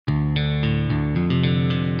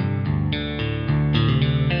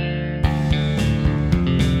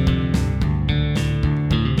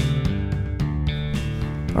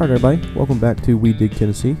All right, everybody, welcome back to We Dig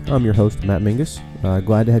Tennessee. I'm your host, Matt Mingus.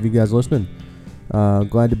 Glad to have you guys listening.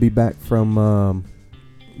 Glad to be back from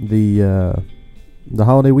the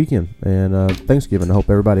holiday weekend and Thanksgiving. I hope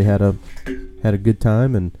everybody had a good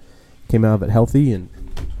time and came out of it healthy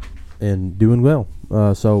and doing well.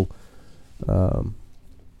 I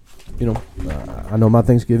know my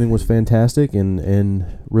Thanksgiving was fantastic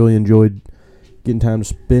and really enjoyed getting time to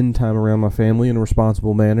spend time around my family in a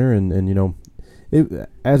responsible manner.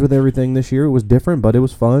 As with everything this year, it was different, but it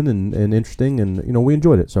was fun and interesting, and we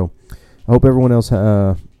enjoyed it. So I hope everyone else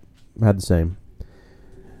had the same.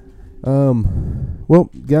 Well,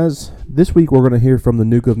 guys, this week we're going to hear from the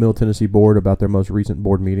Nuke of Middle Tennessee board about their most recent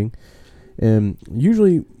board meeting. And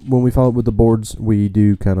usually when we follow up with the boards, we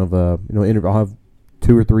do kind of interview. I'll have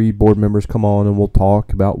 2 or 3 board members come on and we'll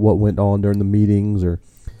talk about what went on during the meetings, or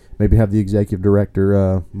maybe have the executive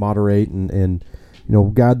director moderate and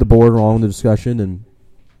guide the board along the discussion.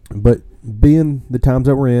 But being the times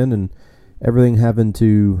that we're in and everything having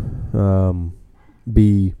to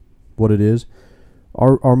be what it is,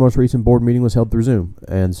 our most recent board meeting was held through Zoom.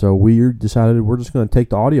 And so we decided we're just going to take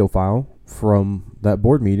the audio file from that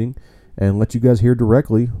board meeting and let you guys hear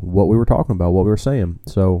directly what we were talking about, what we were saying.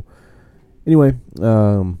 So anyway,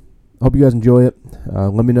 hope you guys enjoy it.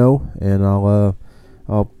 Let me know, and I'll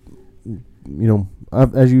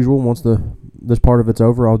as usual, once this part of it's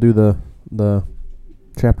over, I'll do the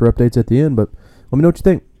chapter updates at the end. But let me know what you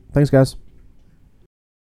think. Thanks, guys.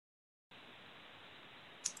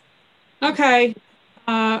 Okay.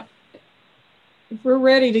 We're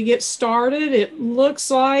ready to get started. It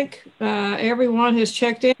looks like everyone has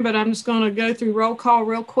checked in, but I'm just going to go through roll call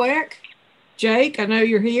real quick. Jake, I know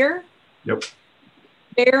you're here. Yep.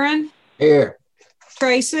 Darren? Here.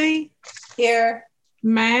 Tracy? Here.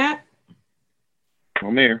 Matt?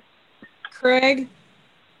 I'm here. Craig?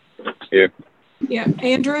 Here. Yeah.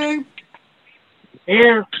 Andrew?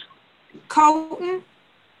 Here. Colton?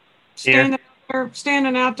 Standing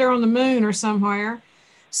out there on the moon or somewhere.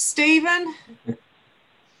 Stephen?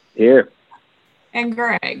 Here. And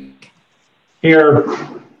Greg? Here.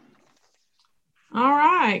 All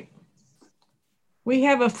right. We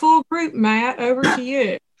have a full group, Matt. Over to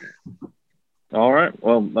you. All right.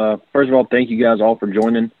 Well, first of all, thank you guys all for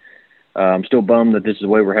joining. I'm still bummed that this is the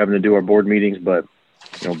way we're having to do our board meetings, but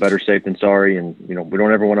better safe than sorry. And we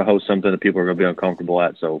don't ever want to host something that people are going to be uncomfortable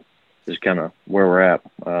at. So this is kind of where we're at.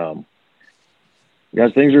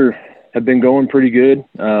 Guys, things have been going pretty good.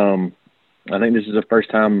 I think this is the first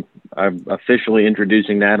time I'm officially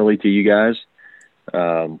introducing Natalie to you guys.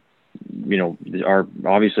 Obviously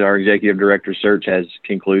our executive director search has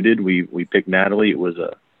concluded. We picked Natalie. It was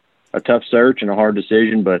a tough search and a hard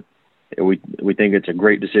decision, but we think it's a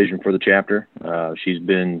great decision for the chapter.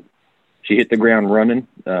 She hit the ground running.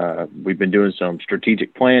 We've been doing some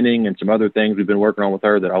strategic planning and some other things we've been working on with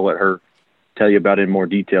her that I'll let her tell you about in more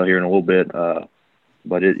detail here in a little bit.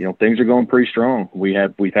 But things are going pretty strong. We've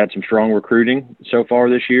had some strong recruiting so far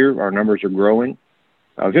this year. Our numbers are growing.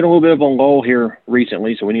 We've hit a little bit of a lull here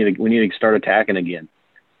recently, so we need to start attacking again.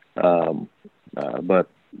 But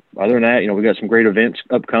other than that, we got some great events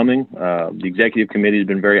upcoming. The executive committee has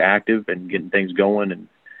been very active and getting things going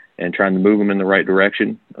and trying to move them in the right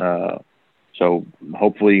direction. So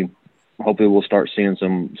hopefully we'll start seeing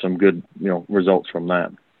some good results from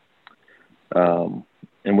that.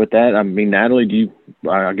 And with that, I mean, Natalie,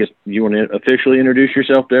 I guess you want to officially introduce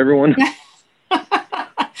yourself to everyone?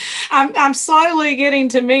 I'm slowly getting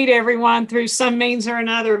to meet everyone through some means or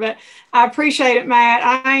another, but I appreciate it, Matt.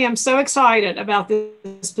 I am so excited about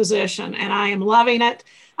this position, and I am loving it.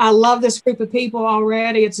 I love this group of people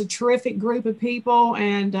already. It's a terrific group of people,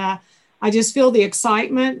 and I just feel the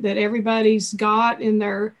excitement that everybody's got in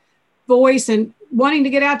their voice and wanting to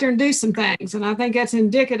get out there and do some things. And I think that's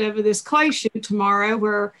indicative of this clay shoot tomorrow,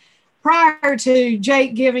 where prior to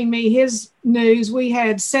Jake giving me his news, we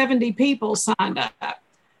had 70 people signed up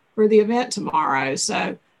for the event tomorrow.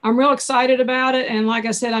 So I'm real excited about it. And like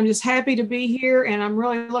I said, I'm just happy to be here, and I'm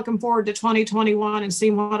really looking forward to 2021 and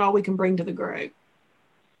seeing what all we can bring to the group.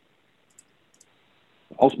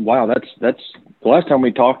 Wow, that's the last time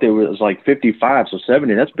we talked, it was like 55, so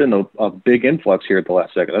 70. That's been a big influx here at the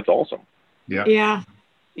last second. That's awesome. Yeah.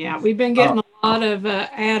 We've been getting a lot of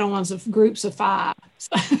add-ons of groups of 5.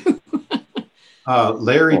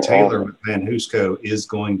 Larry Taylor with Van Husco is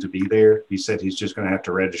going to be there. He said he's just going to have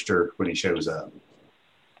to register when he shows up.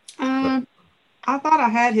 I thought I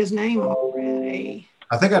had his name already.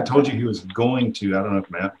 I think I told you he was going to. I don't know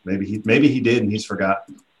if Matt, maybe he did and he's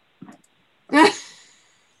forgotten.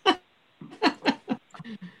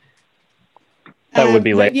 That would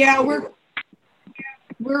be late. Yeah,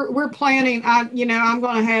 we're planning. I'm going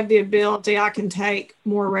to have the ability. I can take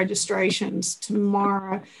more registrations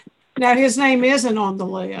tomorrow. Now his name isn't on the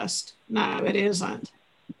list. No, it isn't.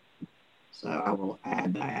 So I will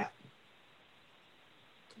add that.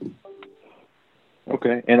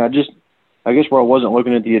 Okay, and I guess where I wasn't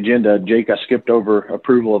looking at the agenda, Jake, I skipped over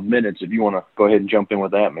approval of minutes. If you want to go ahead and jump in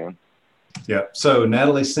with that, man. Yeah. So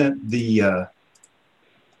Natalie sent the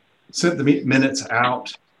minutes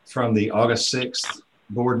out from the August 6th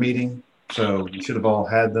board meeting. So you should have all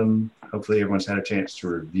had them. Hopefully everyone's had a chance to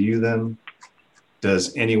review them.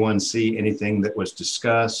 Does anyone see anything that was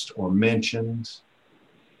discussed or mentioned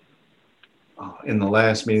in the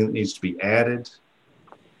last meeting that needs to be added?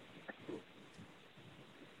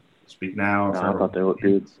 Speak now. I thought they looked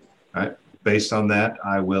good. All right. Based on that,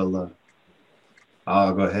 I'll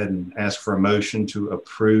go ahead and ask for a motion to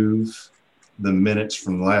approve the minutes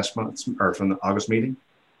from last month's or from the August meeting.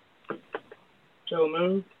 So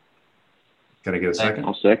moved. Can I get a second?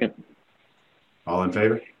 I'll second. All in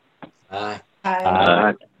favor? Aye.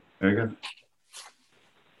 Aye. There you go.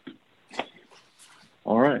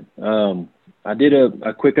 All right. I did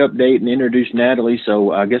a quick update and introduced Natalie.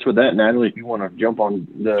 So I guess with that, Natalie, if you want to jump on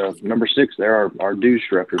the number 6 there, our dues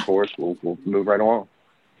structure for us, we'll move right along.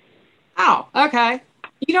 Oh, okay.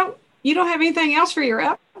 You don't have anything else for your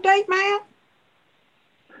update, Matt?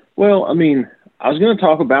 Well, I mean, I was going to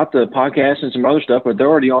talk about the podcast and some other stuff, but they're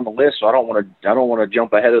already on the list, so I don't want to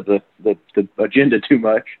jump ahead of the agenda too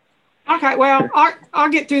much. Okay, well, I'll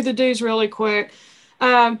get through the dues really quick.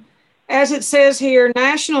 As it says here,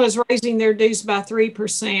 National is raising their dues by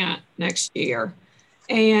 3% next year.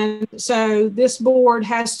 And so this board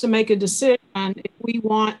has to make a decision if we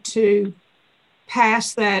want to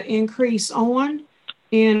pass that increase on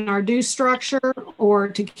in our due structure or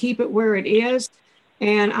to keep it where it is.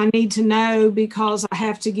 And I need to know because I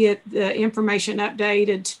have to get the information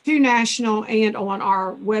updated to National and on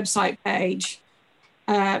our website page.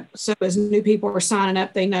 So as new people are signing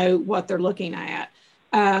up, they know what they're looking at.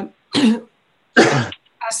 I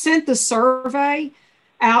sent the survey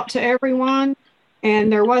out to everyone,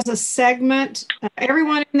 and there was a segment.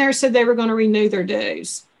 Everyone in there said they were going to renew their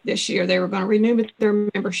dues this year. They were going to renew their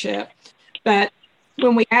membership. But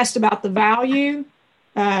when we asked about the value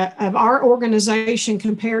of our organization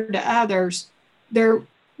compared to others, there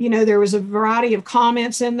was a variety of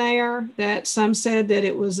comments in there that some said that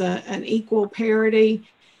it was an equal parity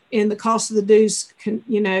in the cost of the dues,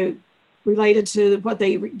 related to what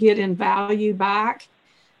they get in value back.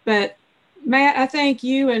 But Matt, I think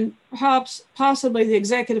you and possibly the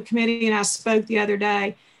executive committee and I spoke the other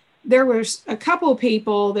day. There was a couple of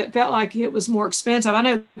people that felt like it was more expensive. I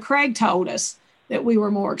know Craig told us that we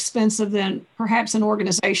were more expensive than perhaps an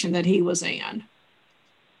organization that he was in.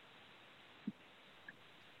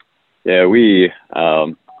 Yeah, we,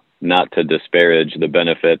 not to disparage the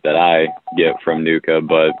benefit that I get from NUCA,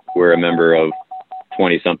 but we're a member of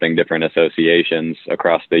 20-something different associations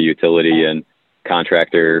across the utility and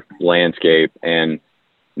contractor landscape, and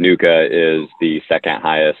NUCA is the second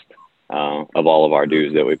highest of all of our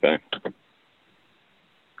dues that we pay.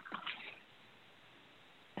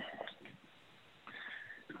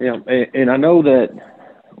 Yeah, and I know that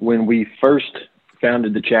when we first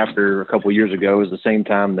founded the chapter a couple of years ago, it was the same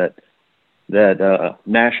time that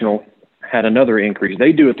National had another increase.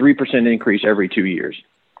 They do a 3% increase every 2 years.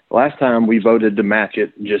 Last time we voted to match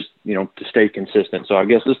it, just to stay consistent. So I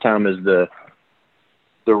guess this time is the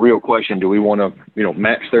real question: do we want to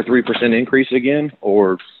match their 3% increase again,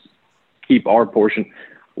 or keep our portion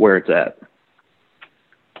where it's at?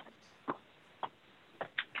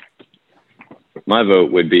 My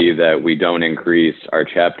vote would be that we don't increase our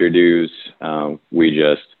chapter dues. We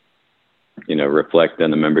just, reflect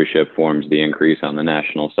in the membership forms the increase on the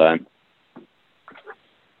national side.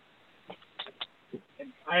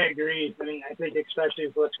 I agree. I mean, I think especially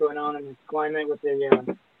with what's going on in the climate with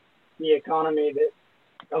the economy, that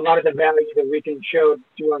a lot of the value that we can show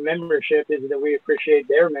to our membership is that we appreciate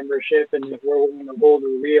their membership and that we're willing to hold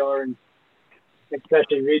where we are, and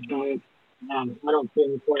especially regionally. I don't see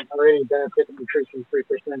any point or any benefit in increasing 3%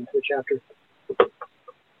 to the chapter.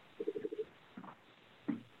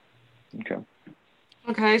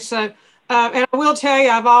 Okay, so and I will tell you,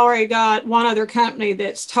 I've already got one other company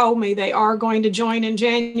that's told me they are going to join in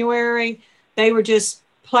January. They were just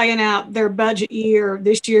playing out their budget year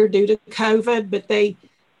this year due to COVID, but they've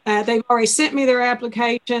already sent me their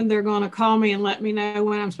application. They're going to call me and let me know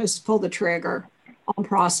when I'm supposed to pull the trigger on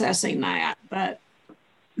processing that. But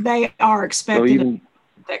they are expecting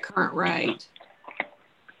that current rate.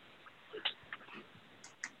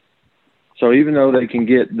 So even though they can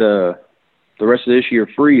get the the rest of this year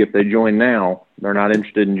free if they join now. They're not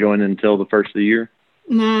interested in joining until the first of the year.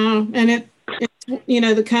 No, and it's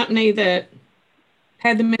the company that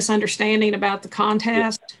had the misunderstanding about the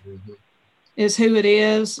contest is who it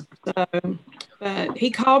is. So, but he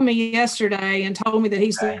called me yesterday and told me that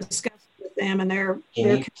he's discussing with them, and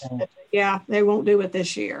they won't do it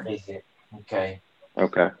this year. Okay.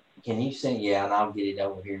 Can you send? Yeah, and I'll get it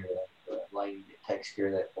over here to the lady that takes care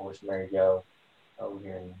of that for us, Mary Jo, over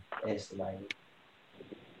here in estimating.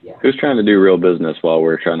 Yeah. Who's trying to do real business while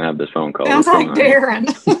we're trying to have this phone call? Sounds like Darren.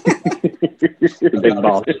 The big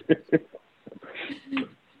boss.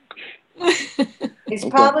 He's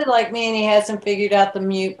probably like me and he hasn't figured out the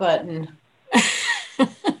mute button.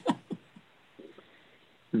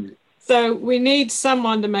 So we need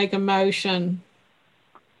someone to make a motion.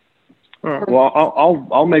 All right. Well,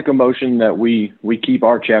 I'll make a motion that we keep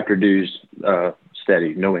our chapter dues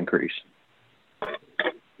steady, no increase.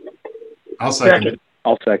 I'll second it.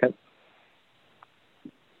 I'll second.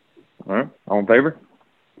 All right. All in favor?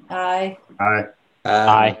 Aye. Aye.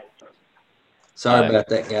 Aye. Sorry about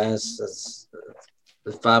that, guys. That's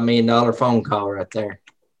the $5 million phone call right there.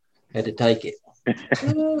 Had to take it.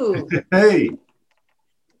 Ooh. Hey.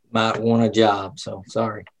 Might want a job, so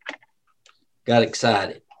sorry. Got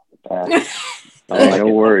excited. No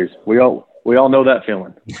worries. We all know that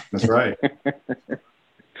feeling. That's right.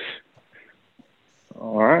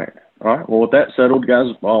 All right. Well, with that settled, guys,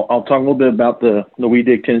 I'll talk a little bit about the We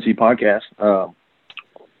Dig Tennessee podcast.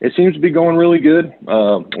 It seems to be going really good.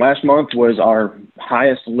 Last month was our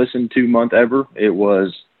highest listened to month ever. It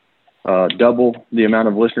was double the amount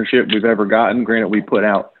of listenership we've ever gotten. Granted, we put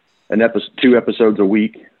out 2 episodes a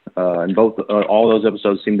week, and all those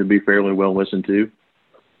episodes seem to be fairly well listened to.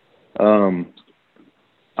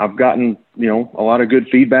 I've gotten, a lot of good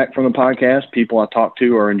feedback from the podcast. People I talk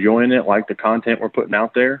to are enjoying it, like the content we're putting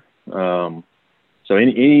out there. So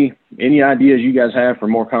any ideas you guys have for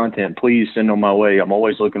more content, please send them my way. I'm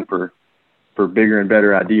always looking for bigger and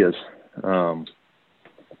better ideas. I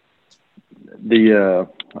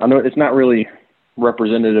know it's not really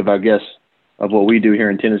representative, I guess, of what we do here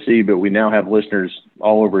in Tennessee, but we now have listeners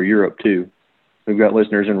all over Europe too. We've got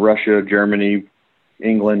listeners in Russia, Germany,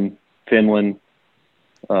 England, Finland,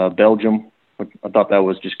 Belgium. I thought that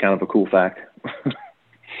was just kind of a cool fact.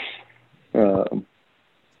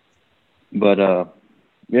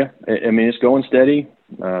 Yeah, I mean, it's going steady.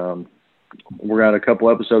 We've got a couple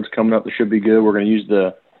episodes coming up that should be good. We're going to use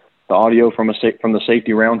the audio from the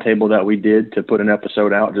safety roundtable that we did to put an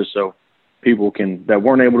episode out, just so people that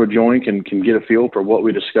weren't able to join can get a feel for what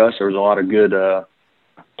we discussed. There was a lot of good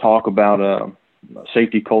talk about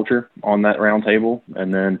safety culture on that roundtable,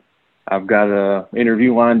 and then I've got an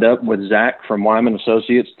interview lined up with Zach from Wyman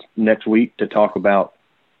Associates next week to talk about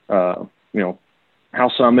how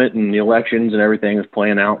Summit and the elections and everything is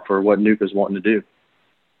playing out for what NUCA's wanting to do.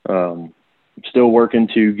 Still working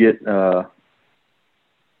to get, and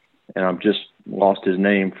I've just lost his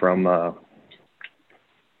name from,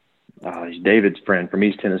 he's David's friend from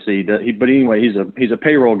East Tennessee. But anyway, he's a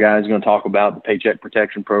payroll guy. He's going to talk about the Paycheck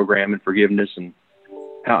Protection Program and forgiveness and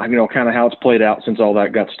how, kind of how it's played out since all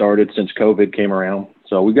that got started, since COVID came around.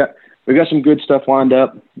 So we got some good stuff lined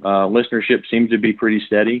up. Listenership seems to be pretty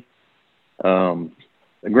steady.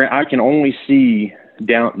 I can only see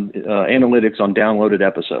analytics on downloaded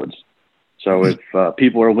episodes. So if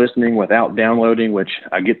people are listening without downloading, which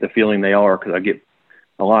I get the feeling they are, because I get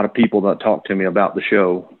a lot of people that talk to me about the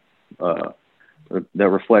show, that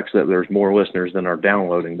reflects that there's more listeners than are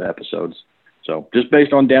downloading the episodes. So just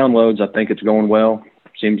based on downloads, I think it's going well.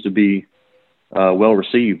 Seems to be well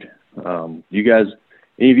received. Any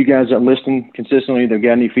of you guys that listen consistently, that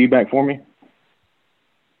got any feedback for me?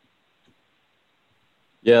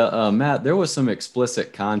 Yeah, Matt, there was some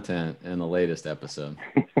explicit content in the latest episode.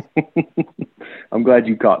 I'm glad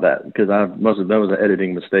you caught that, because that was an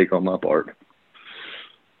editing mistake on my part.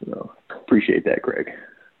 So, appreciate that, Craig.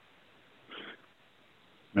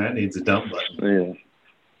 Matt needs a dump button.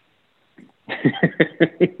 Yeah.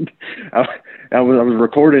 I was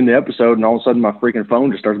recording the episode, and all of a sudden my freaking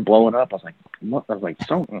phone just starts blowing up. I was like,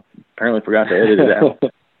 apparently forgot to edit it out.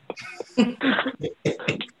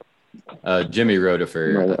 Jimmy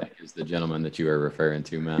Rotifer, I think, is the gentleman that you were referring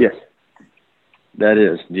to, Matt. Yes, that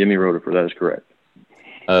is Jimmy Rotifer. That is correct.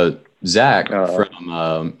 Zach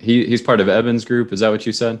from he's part of Evan's group. Is that what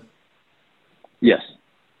you said? Yes.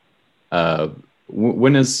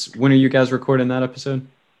 When are you guys recording that episode?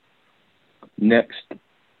 Next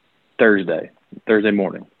Thursday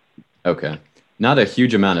morning. Okay. Not a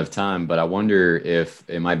huge amount of time, but I wonder if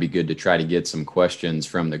it might be good to try to get some questions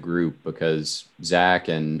from the group, because Zach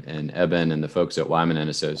and Eben and the folks at Wyman and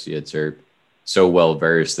Associates are so well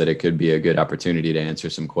versed that it could be a good opportunity to answer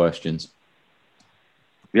some questions.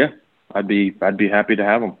 Yeah, I'd be happy to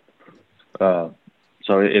have them.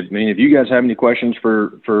 So if you guys have any questions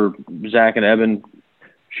for Zach and Evan,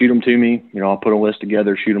 shoot them to me. I'll put a list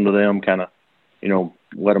together, shoot them to them, kind of,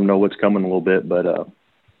 let them know what's coming a little bit. But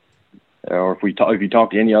or if you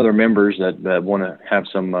talk to any other members that want to have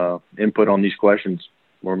some input on these questions,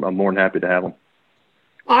 I'm more than happy to have them.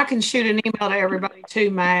 I can shoot an email to everybody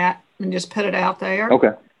too, Matt, and just put it out there.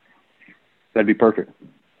 Okay, that'd be perfect.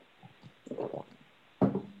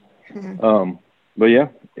 But yeah,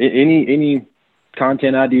 any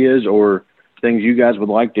content ideas or things you guys would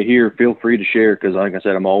like to hear, feel free to share. Because like I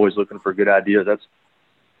said, I'm always looking for good ideas.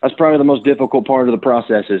 That's probably the most difficult part of the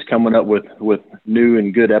process, is coming up with new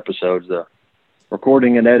and good episodes. The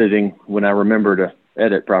recording and editing, when I remember to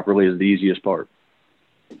edit properly, is the easiest part.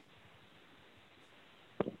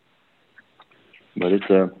 But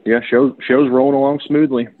it's show's rolling along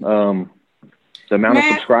smoothly. The amount of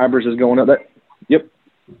subscribers is going up. Yep.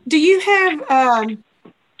 Do you have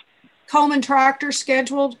Coleman Tractor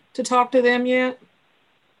scheduled to talk to them yet?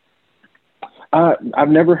 I've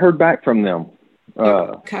never heard back from them.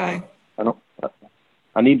 Okay.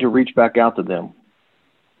 I need to reach back out to them.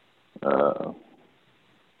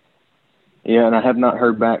 Yeah, and I have not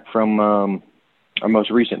heard back from our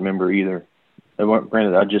most recent member either.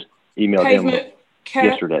 Granted, I just emailed him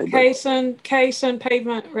yesterday. Cason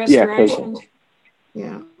Pavement Restoration.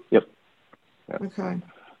 Yeah. Yep. Okay.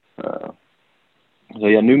 So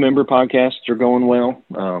yeah, new member podcasts are going well.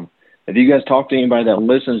 If you guys talk to anybody that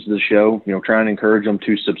listens to the show, try and encourage them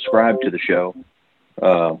to subscribe to the show.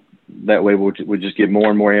 That way we'll just get more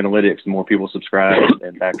and more analytics, and more people subscribe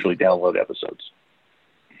and actually download episodes.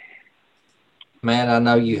 Matt, I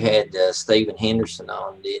know you had Stephen Henderson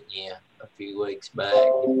on, didn't you, a few weeks back?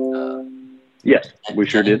 Yes, we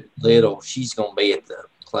sure did. She's going to be at the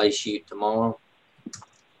clay shoot tomorrow.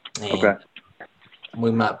 And okay. We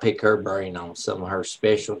might pick her brain on some of her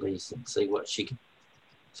specialties and see what she can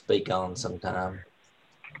speak on sometime.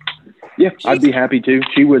 Yeah, I'd be happy to.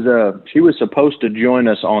 She was supposed to join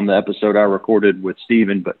us on the episode I recorded with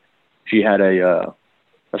Stephen, but she had a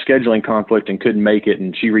scheduling conflict and couldn't make it,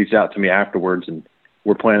 and she reached out to me afterwards, and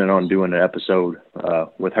we're planning on doing an episode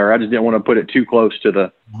with her. I just didn't want to put it too close to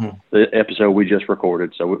the episode we just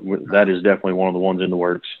recorded, so that is definitely one of the ones in the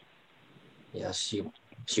works. Yeah, she'll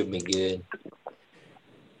be good.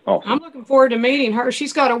 Awesome. I'm looking forward to meeting her.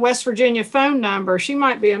 She's got a West Virginia phone number. She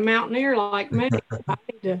might be a mountaineer like me. I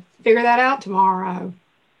need to figure that out tomorrow.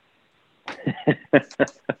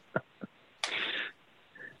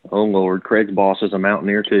 Oh, Lord. Craig's boss is a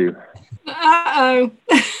mountaineer, too. Uh-oh.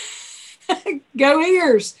 Go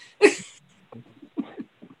Ears.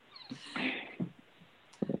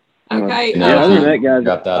 Okay.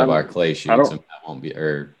 Dropped out of our clay shoot, so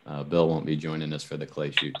Bill won't be joining us for the clay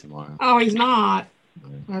shoot tomorrow. Oh, he's not.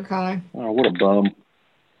 Okay. Oh, what a bum.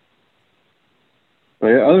 But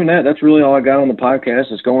yeah, other than that, that's really all I got on the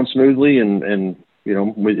podcast. It's going smoothly, and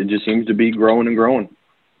it just seems to be growing and growing.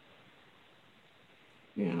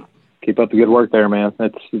 Yeah. Keep up the good work there, man.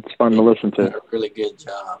 It's fun to listen to. Really good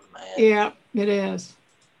job, man. Yeah, it is.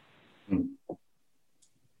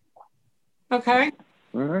 Okay.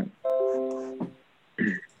 All right.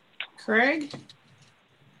 Craig?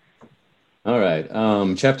 All right.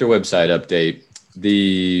 Chapter website update.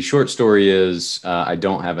 The short story is I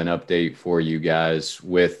don't have an update for you guys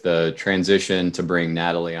with the transition to bring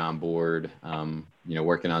Natalie on board,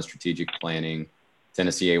 working on strategic planning,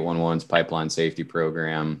 Tennessee 811's pipeline safety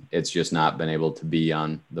program. It's just not been able to be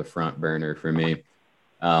on the front burner for me.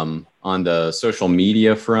 On the social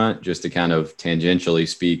media front, just to kind of tangentially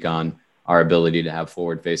speak on our ability to have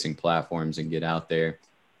forward-facing platforms and get out there.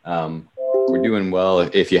 We're doing well.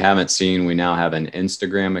 If you haven't seen, we now have an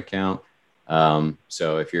Instagram account.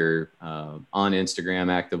 So if you're on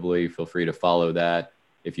Instagram actively, feel free to follow that.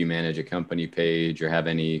 If you manage a company page or have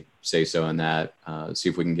any say-so in that, see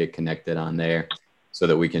if we can get connected on there so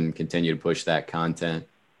that we can continue to push that content.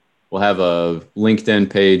 We'll have a LinkedIn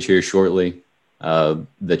page here shortly.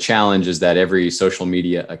 The challenge is that every social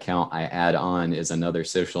media account I add on is another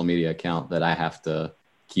social media account that I have to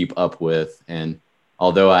keep up with. And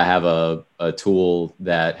although I have a tool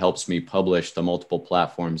that helps me publish to multiple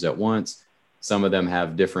platforms at once, some of them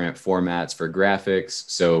have different formats for graphics.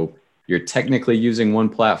 So you're technically using one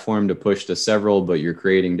platform to push to several, but you're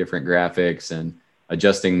creating different graphics and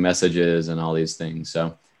adjusting messages and all these things.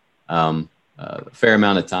 So a fair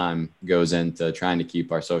amount of time goes into trying to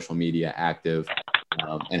keep our social media active.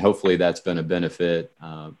 And hopefully that's been a benefit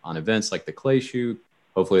on events like the Clay Shoot.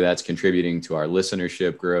 Hopefully that's contributing to our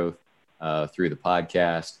listenership growth through the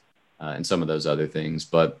podcast. and some of those other things.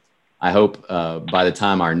 But I hope by the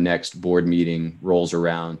time our next board meeting rolls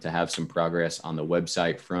around to have some progress on the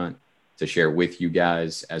website front to share with you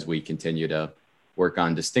guys as we continue to work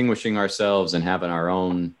on distinguishing ourselves and having our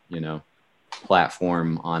own,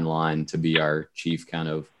 platform online to be our chief kind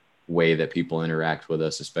of way that people interact with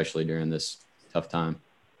us, especially during this tough time.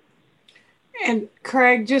 And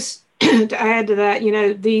Craig, just to add to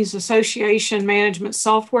that, these association management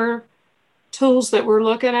software tools that we're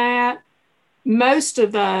looking at, most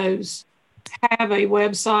of those have a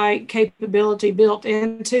website capability built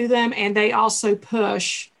into them, and they also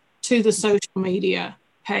push to the social media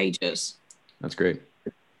pages. That's great.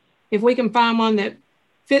 If we can find one that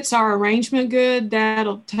fits our arrangement good,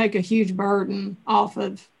 that'll take a huge burden off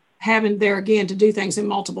of having there again to do things in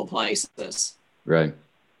multiple places. Right.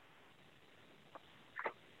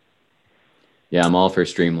 Yeah, I'm all for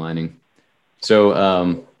streamlining.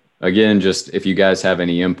 So again, just if you guys have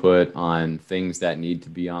any input on things that need to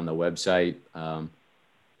be on the website,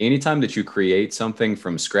 anytime that you create something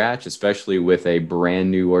from scratch, especially with a brand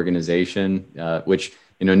new organization, which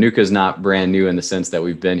NUCA is not brand new in the sense that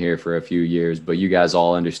we've been here for a few years, but you guys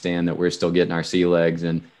all understand that we're still getting our sea legs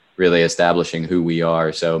and really establishing who we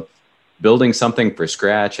are. So building something from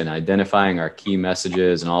scratch and identifying our key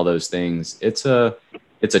messages and all those things, it's a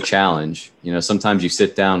challenge. Sometimes you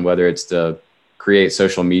sit down, whether it's to create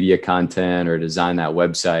social media content or design that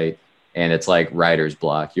website, and it's like writer's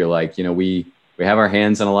block. You're like, we have our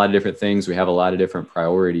hands on a lot of different things. We have a lot of different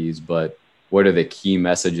priorities, but what are the key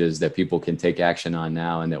messages that people can take action on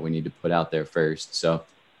now and that we need to put out there first? So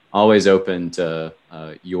always open to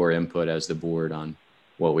your input as the board on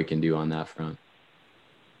what we can do on that front.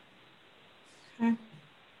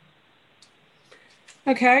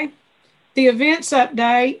 Okay. The events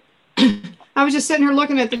update. I was just sitting here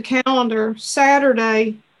looking at the calendar.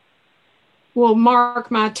 Saturday will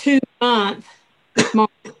mark my 2-month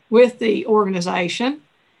mark with the organization.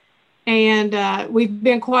 And we've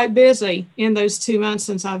been quite busy in those 2 months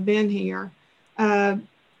since I've been here.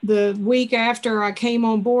 The week after I came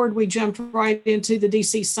on board, we jumped right into the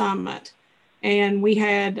DC Summit. And we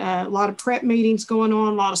had a lot of prep meetings going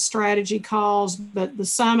on, a lot of strategy calls, but the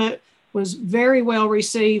summit was very well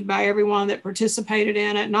received by everyone that participated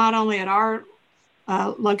in it, not only at our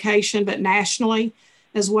location, but nationally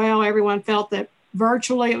as well. Everyone felt that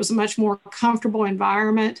virtually it was a much more comfortable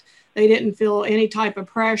environment. They didn't feel any type of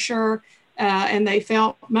pressure, and they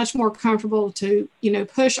felt much more comfortable to,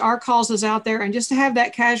 push our causes out there and just to have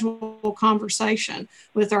that casual conversation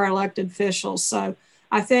with our elected officials. So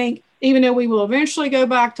I think even though we will eventually go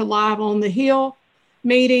back to live on the Hill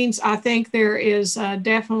meetings, I think there is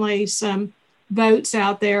definitely some votes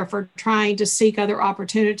out there for trying to seek other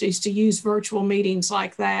opportunities to use virtual meetings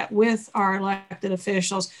like that with our elected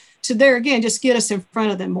officials to there again, just get us in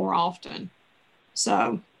front of them more often.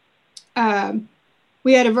 So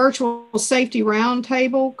we had a virtual safety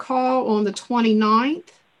roundtable call on the 29th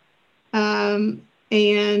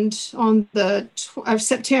and on of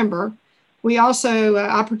September. We also,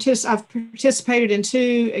 I've participated in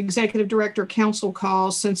 2 executive director council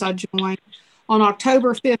calls since I joined. On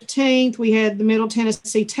October 15th, we had the Middle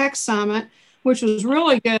Tennessee Tech Summit, which was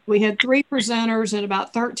really good. We had 3 presenters and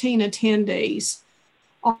about 13 attendees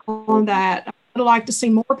on that. I'd like to see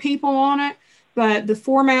more people on it, but the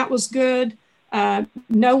format was good.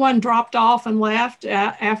 No one dropped off and left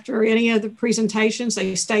after any of the presentations.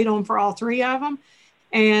 They stayed on for all 3 of them.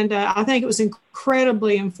 And I think it was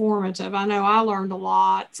incredibly informative. I know I learned a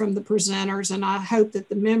lot from the presenters, and I hope that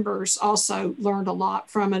the members also learned a lot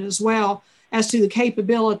from it as well as to the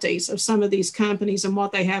capabilities of some of these companies and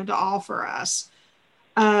what they have to offer us.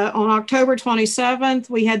 On October 27th,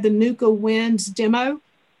 we had the NUCA Wins demo.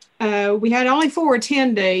 We had only 4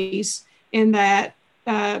 attendees in that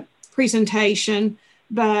presentation,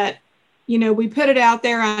 but we put it out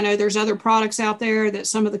there. I know there's other products out there that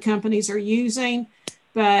some of the companies are using.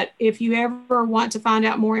 But if you ever want to find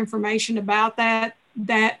out more information about that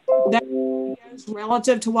is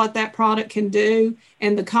relative to what that product can do,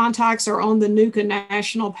 and the contacts are on the NUCA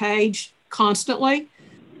National page constantly.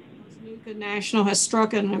 NUCA National has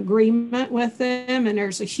struck an agreement with them, and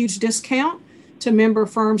there's a huge discount to member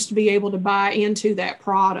firms to be able to buy into that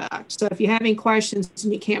product. So if you have any questions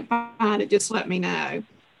and you can't find it, just let me know.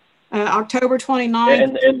 October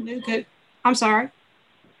 29th, NUCA, I'm sorry.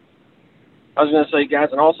 I was going to say, guys,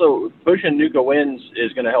 and also pushing NUCA Wins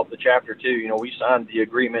is going to help the chapter too. We signed the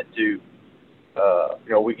agreement to,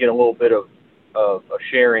 we get a little bit of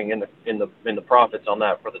sharing in the profits on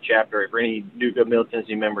that for the chapter for any NUCA Middle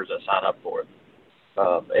Tennessee members that sign up for it.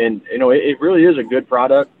 And it really is a good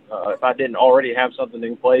product. If I didn't already have something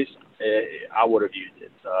in place, I would have used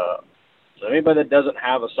it. So anybody that doesn't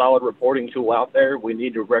have a solid reporting tool out there, we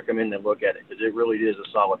need to recommend them look at it because it really is a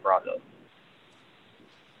solid product.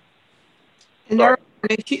 And they're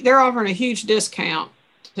offering a huge discount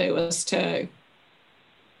to us too.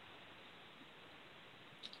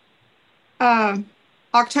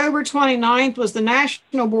 October 29th was the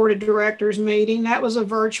National Board of Directors meeting. That was a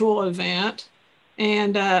virtual event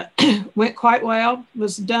and went quite well. It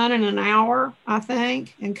was done in an hour, I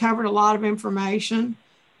think, and covered a lot of information.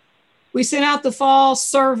 We sent out the fall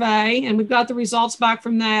survey and we've got the results back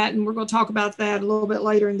from that. And we're going to talk about that a little bit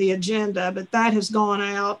later in the agenda, but that has gone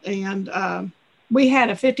out and we had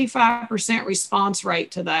a 55% response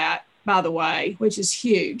rate to that, by the way, which is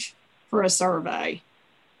huge for a survey.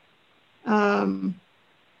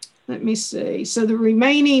 Let me see. So the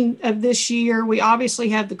remaining of this year, we obviously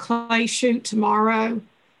have the clay shoot tomorrow.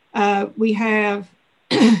 We have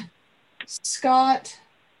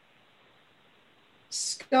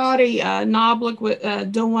Scotty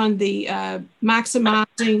Knoblich doing the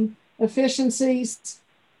maximizing efficiencies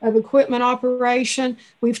of equipment operation.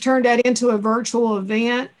 We've turned that into a virtual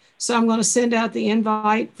event. So I'm going to send out the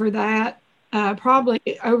invite for that probably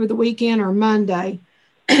over the weekend or Monday.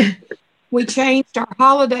 We changed our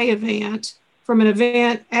holiday event from an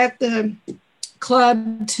event at the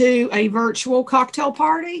club to a virtual cocktail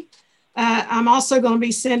party. I'm also going to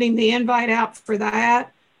be sending the invite out for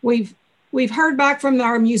that. We've heard back from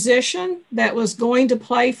our musician that was going to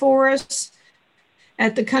play for us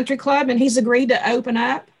at the country club, and he's agreed to open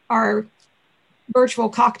up our virtual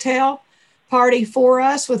cocktail party for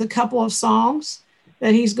us with a couple of songs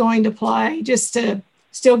that he's going to play just to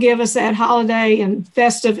still give us that holiday and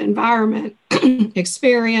festive environment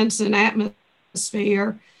experience and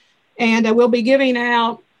atmosphere. And we'll be giving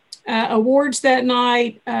out awards that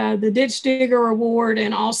night, the Ditch Digger Award,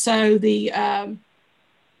 and also the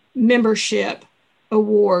membership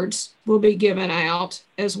awards will be given out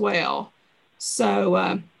as well.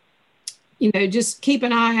 So, just keep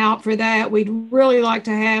an eye out for that. We'd really like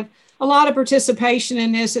to have a lot of participation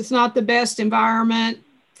in this. It's not the best environment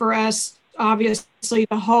for us, obviously,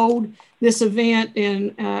 to hold this event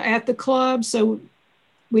at the club. So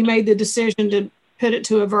we made the decision to put it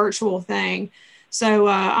to a virtual thing. So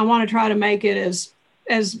I want to try to make it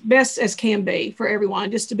as best as can be for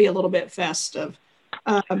everyone, just to be a little bit festive.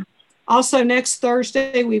 Also, next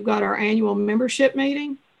Thursday, we've got our annual membership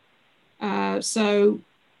meeting. So,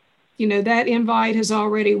 that invite has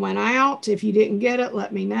already went out. If you didn't get it,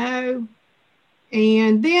 let me know.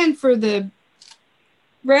 And then for the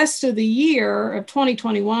rest of the year of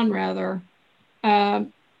 2021, rather, I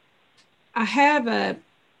have a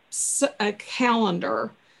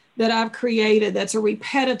calendar that I've created that's a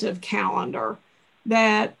repetitive calendar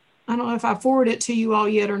that I don't know if I forwarded it to you all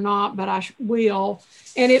yet or not, but I will.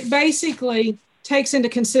 And it basically takes into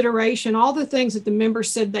consideration all the things that the members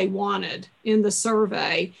said they wanted in the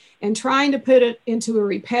survey and trying to put it into a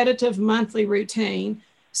repetitive monthly routine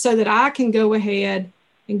so that I can go ahead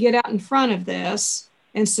and get out in front of this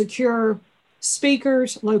and secure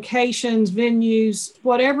speakers, locations, venues,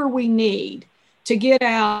 whatever we need to get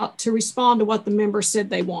out to respond to what the members said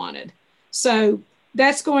they wanted. So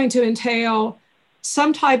that's going to entail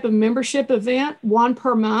some type of membership event, one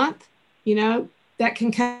per month. That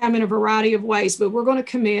can come in a variety of ways, but we're going to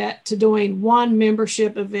commit to doing one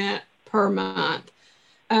membership event per month.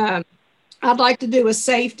 I'd like to do a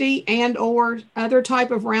safety and or other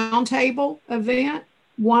type of roundtable event,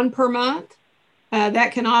 one per month.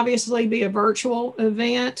 That can obviously be a virtual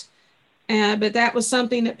event, but that was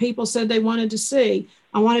something that people said they wanted to see.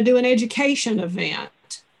 I want to do an education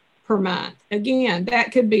event per month. Again,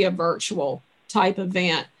 that could be a virtual type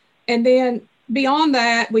event. And then beyond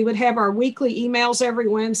that, we would have our weekly emails every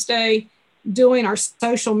Wednesday, doing our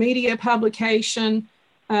social media publication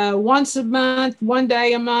once a month, one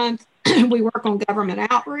day a month. We work on government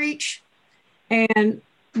outreach. And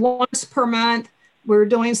once per month, we're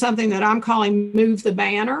doing something that I'm calling Move the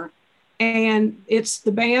Banner. And it's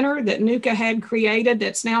the banner that NUCA had created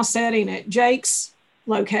that's now setting at Jake's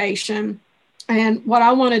location. And what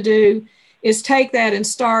I want to do is take that and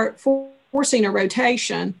start forcing a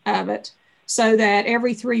rotation of it so that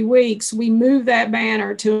every 3 weeks we move that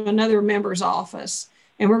banner to another member's office.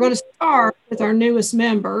 And we're going to start with our newest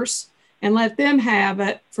members and let them have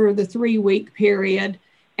it for the 3-week period.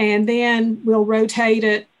 And then we'll rotate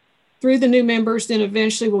it through the new members. Then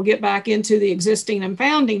eventually we'll get back into the existing and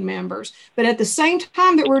founding members. But at the same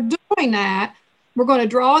time that we're doing that, we're going to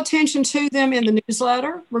draw attention to them in the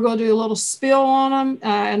newsletter. We're going to do a little spill on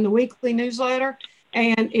them in the weekly newsletter.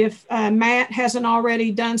 And if Matt hasn't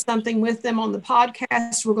already done something with them on the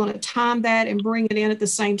podcast, we're going to time that and bring it in at the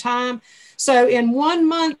same time. So in 1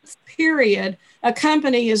 month period, a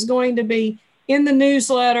company is going to be in the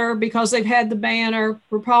newsletter because they've had the banner.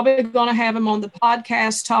 We're probably going to have them on the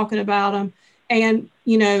podcast talking about them. And,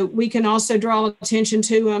 you know, we can also draw attention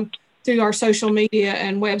to them through our social media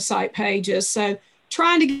and website pages. So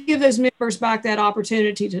trying to give those members back that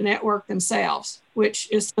opportunity to network themselves, which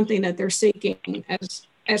is something that they're seeking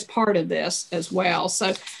as part of this as well.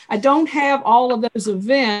 So I don't have all of those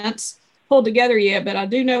events pulled together yet, but I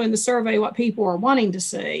do know in the survey what people are wanting to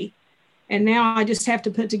see. And now I just have to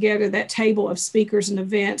put together that table of speakers and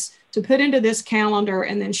events to put into this calendar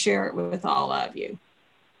and then share it with all of you.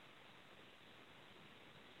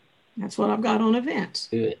 That's what I've got on events.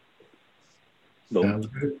 Good. Sounds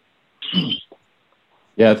good.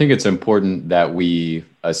 Yeah, I think it's important that we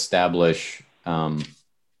establish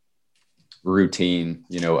routine,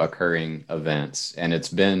 you know, occurring events. And it's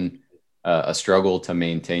been a struggle to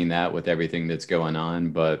maintain that with everything that's going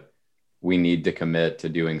on, but we need to commit to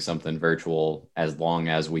doing something virtual as long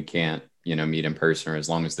as we can't, you know, meet in person, or as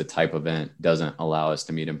long as the type of event doesn't allow us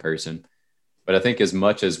to meet in person. But I think as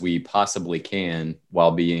much as we possibly can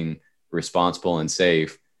while being responsible and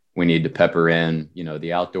safe, we need to pepper in, you know,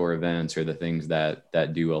 the outdoor events or the things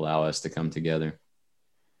that do allow us to come together.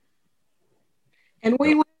 And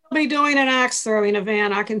we will be doing an axe throwing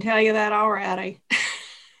event. I can tell you that already.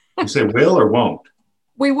 You say will or won't?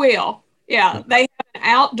 We will. Yeah. They have an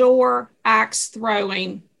outdoor axe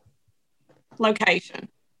throwing location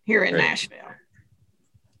here in Nashville.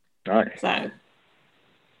 All right. So,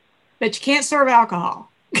 but you can't serve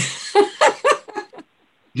alcohol.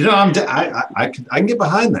 You know, I can get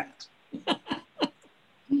behind that.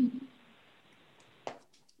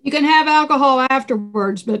 You can have alcohol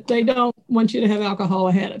afterwards, but they don't want you to have alcohol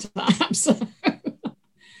ahead of time. So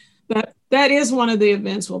but that is one of the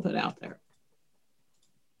events we'll put out there.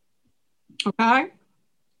 Okay.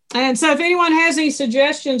 And so if anyone has any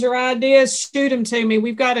suggestions or ideas, shoot them to me.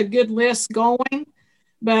 We've got a good list going,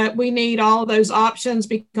 but we need all of those options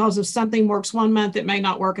because if something works 1 month, it may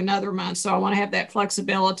not work another month. So I want to have that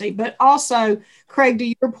flexibility. But also, Craig, to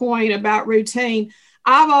your point about routine,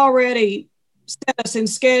 I've already set us in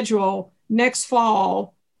schedule next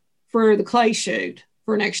fall for the clay shoot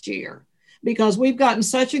for next year because we've gotten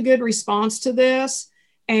such a good response to this.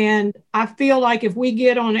 And I feel like if we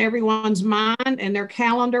get on everyone's mind and their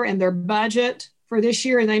calendar and their budget for this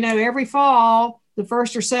year, and they know every fall, the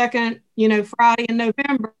first or second, you know, Friday in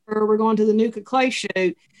November, we're going to the Nuka clay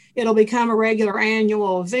shoot, it'll become a regular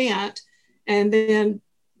annual event. And then,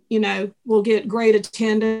 you know, we'll get great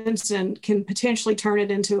attendance and can potentially turn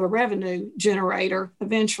it into a revenue generator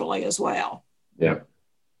eventually as well. Yeah.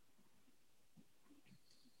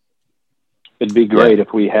 It'd be great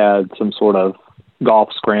if we had some sort of golf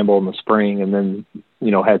scramble in the spring and then,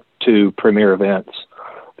 you know, had 2 premier events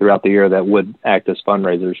throughout the year that would act as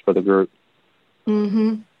fundraisers for the group.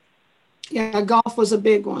 Mm-hmm. Yeah, golf was a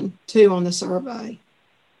big one too on the survey.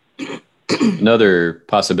 Another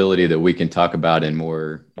possibility that we can talk about in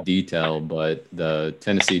more detail, but the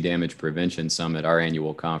Tennessee Damage Prevention Summit, our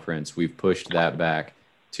annual conference, we've pushed that back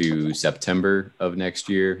to September of next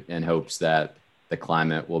year in hopes that the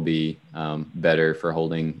climate will be better for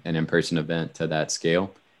holding an in-person event to that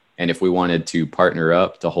scale. And if we wanted to partner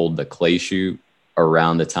up to hold the clay shoot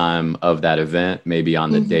around the time of that event, maybe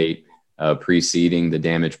on the date preceding the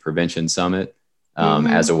Damage Prevention Summit,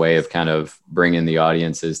 as a way of kind of bringing the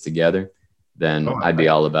audiences together, then I'd be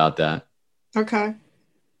all about that. Okay.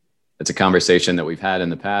 It's a conversation that we've had in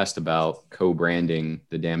the past about co-branding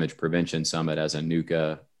the Damage Prevention Summit as a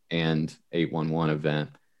NUCA and 811 event.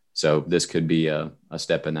 So this could be a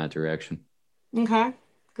step in that direction. Okay,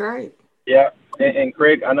 great. Yeah, and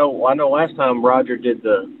Craig, I know last time Roger did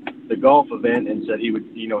the golf event and said he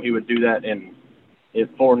would do that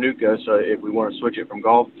for NUCA. So if we want to switch it from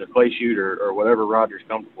golf to clay shoot or whatever Roger's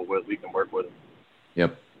comfortable with, we can work with him.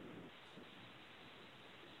 Yep.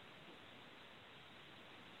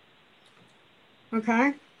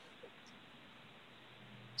 Okay.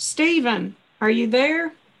 Stephen, are you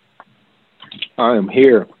there? I am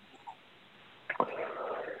here.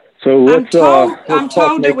 So I'm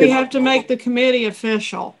told that we have to make the committee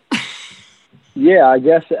official. Yeah, I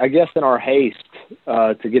guess in our haste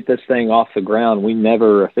to get this thing off the ground, we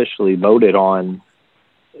never officially voted on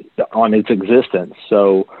its existence.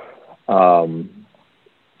 So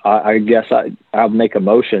I guess I'll make a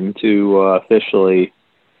motion to officially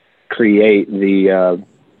create the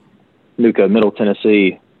NUCA Middle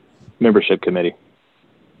Tennessee Membership Committee.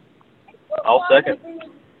 I'll second.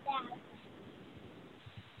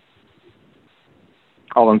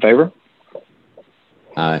 All in favor?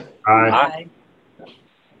 Aye. Aye.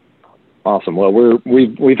 Awesome. Well,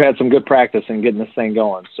 we've had some good practice in getting this thing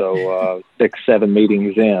going. So 6-7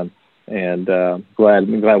 meetings in, and glad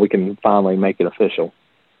we can finally make it official.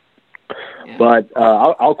 Yeah. But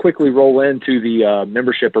I'll quickly roll into the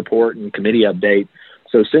membership report and committee update.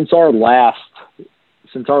 So since our last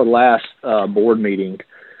board meeting,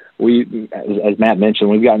 as Matt mentioned,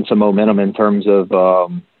 we've gotten some momentum in terms of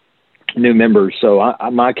new members. So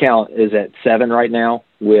my count is at 7 right now.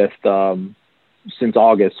 With since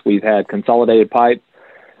August, we've had Consolidated Pipe,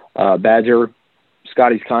 Badger,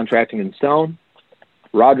 Scotty's Contracting and Stone,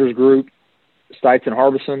 Rogers Group, Stites and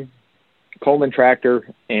Harbison, Coleman Tractor,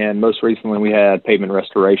 and most recently we had Pavement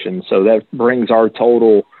Restoration. So that brings our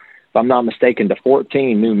total, if I'm not mistaken, to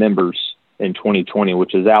 14 new members in 2020,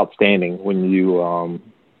 which is outstanding when you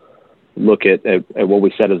look at what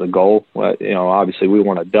we set as a goal. Well, obviously we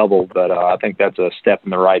want to double, but I think that's a step in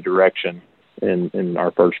the right direction in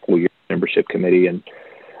our first full year membership committee. And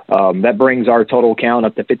that brings our total count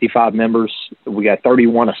up to 55 members. We got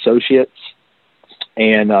 31 associates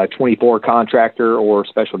and 24 contractor or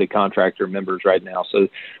specialty contractor members right now. So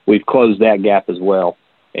we've closed that gap as well.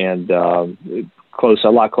 And a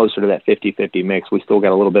lot closer to that 50-50 mix. We still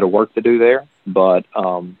got a little bit of work to do there, but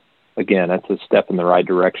again, that's a step in the right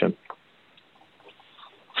direction.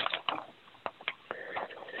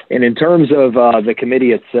 And in terms of the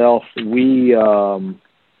committee itself, we, in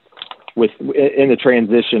the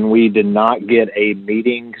transition, we did not get a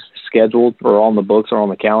meeting scheduled or on the books or on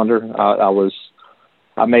the calendar.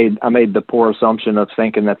 I made the poor assumption of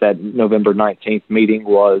thinking that November 19th meeting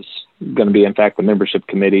was going to be, in fact, the membership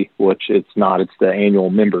committee, which it's not. It's the annual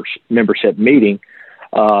membership meeting.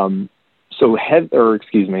 So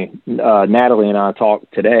Natalie and I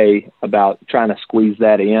talked today about trying to squeeze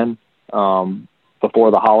that in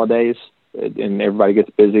before the holidays, and everybody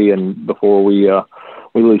gets busy, and before we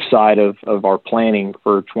lose sight of our planning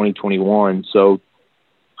for 2021. So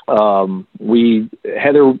I'm going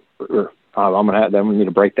to need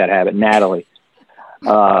to break that habit. Natalie,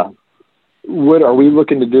 are we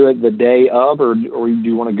looking to do it the day of, or do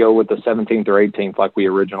you want to go with the 17th or 18th like we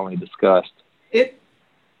originally discussed? It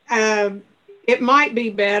might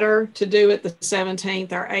be better to do it the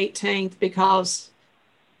 17th or 18th because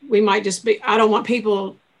we might I don't want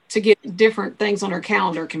people to get different things on their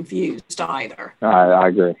calendar confused either. I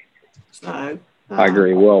agree. So I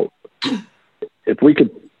agree. Well, if we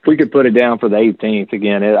could put it down for the 18th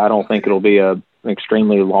again, I don't think it'll be an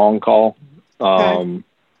extremely long call. Okay.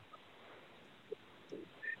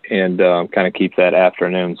 And kind of keep that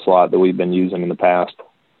afternoon slot that we've been using in the past.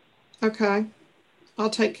 Okay. I'll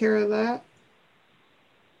take care of that.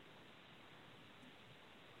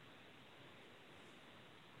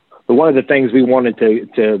 But one of the things we wanted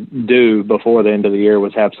to do before the end of the year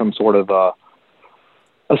was have some sort of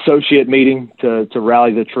associate meeting to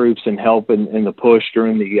rally the troops and help in the push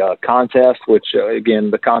during the contest, which,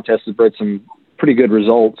 again, the contest has bred some pretty good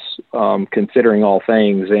results considering all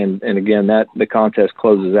things. And again, the contest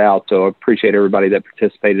closes out. So I appreciate everybody that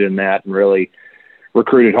participated in that and really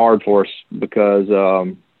recruited hard for us because,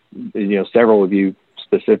 several of you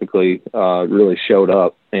specifically really showed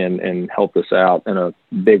up and helped us out in a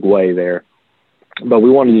big way there. But we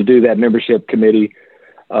wanted to do that membership committee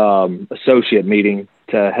associate meeting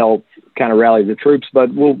to help kind of rally the troops,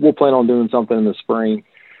 but we'll plan on doing something in the spring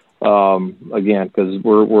again, because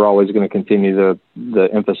we're always going to continue the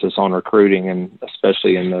emphasis on recruiting, and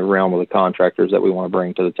especially in the realm of the contractors that we want to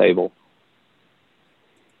bring to the table.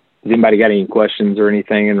 Has anybody got any questions or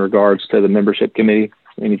anything in regards to the membership committee?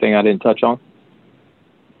 Anything I didn't touch on?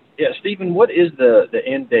 Yeah, Stephen, what is the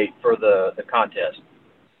end date for the contest?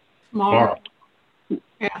 Tomorrow.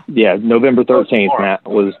 Yeah, November 13th, Matt,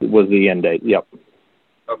 was the end date. Yep.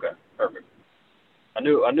 Okay, perfect. I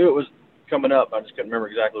knew it was coming up. I just couldn't remember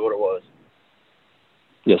exactly what it was.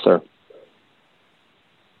 Yes, sir.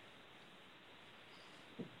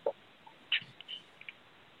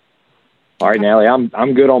 All right, Natalie,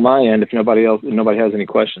 I'm good on my end. If nobody has any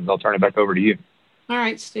questions, I'll turn it back over to you. All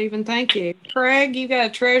right, Stephen, thank you. Craig, you got a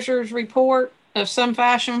treasurer's report of some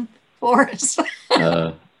fashion for us?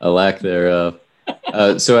 A lack thereof.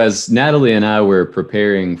 So as Natalie and I were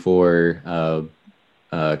preparing for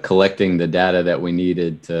collecting the data that we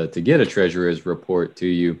needed to get a treasurer's report to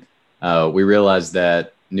you, we realized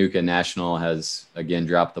that NUCA National has, again,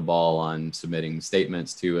 dropped the ball on submitting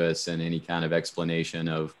statements to us and any kind of explanation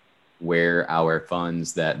of where our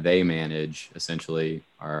funds that they manage essentially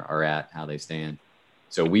are at, how they stand.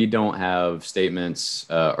 So we don't have statements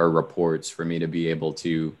or reports for me to be able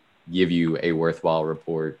to give you a worthwhile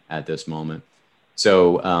report at this moment.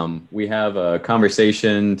 So we have a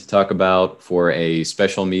conversation to talk about for a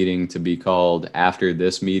special meeting to be called after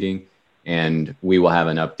this meeting, and we will have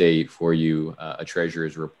an update for you, a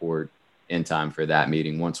treasurer's report in time for that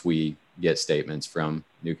meeting once we get statements from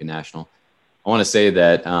Nuka National. I want to say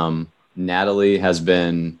that Natalie has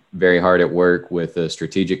been very hard at work with the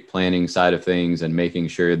strategic planning side of things and making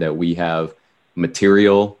sure that we have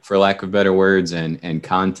material, for lack of better words, and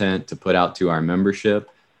content to put out to our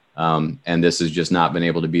membership. And this has just not been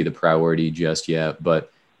able to be the priority just yet.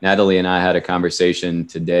 But Natalie and I had a conversation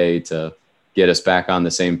today to get us back on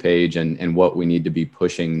the same page and what we need to be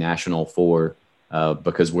pushing National for,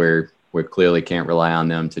 because we clearly can't rely on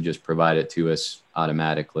them to just provide it to us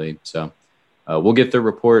automatically. So we'll get the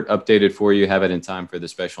report updated for you, have it in time for the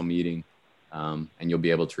special meeting, and you'll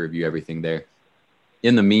be able to review everything there.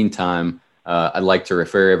 In the meantime, I'd like to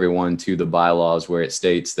refer everyone to the bylaws where it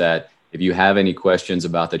states that if you have any questions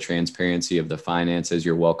about the transparency of the finances,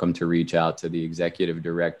 you're welcome to reach out to the executive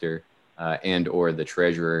director and or the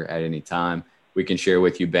treasurer at any time. We can share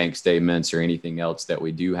with you bank statements or anything else that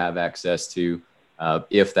we do have access to.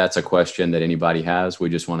 If that's a question that anybody has, we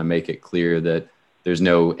just want to make it clear that there's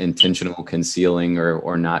no intentional concealing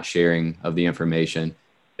or not sharing of the information.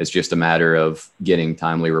 It's just a matter of getting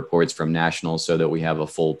timely reports from National so that we have a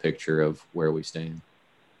full picture of where we stand.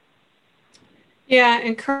 Yeah,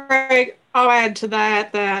 and Craig, I'll add to that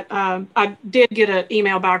I did get an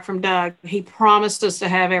email back from Doug. He promised us to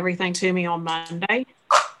have everything to me on Monday.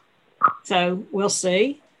 So we'll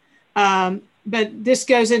see. But this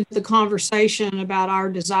goes into the conversation about our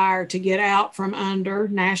desire to get out from under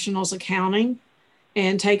National's accounting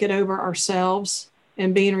and take it over ourselves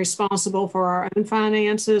and being responsible for our own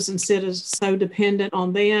finances instead of so dependent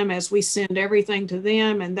on them as we send everything to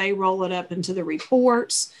them and they roll it up into the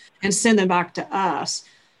reports and send them back to us.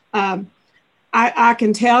 I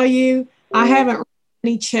can tell you, I haven't written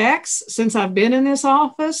any checks since I've been in this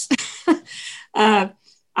office.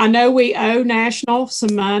 I know we owe National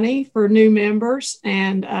some money for new members,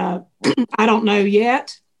 and I don't know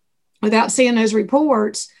yet, without seeing those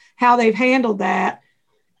reports, how they've handled that.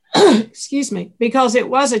 Excuse me, because it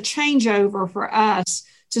was a changeover for us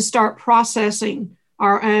to start processing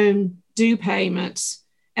our own due payments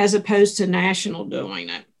as opposed to National doing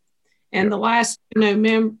it. And the last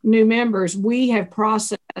new members, we have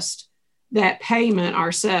processed that payment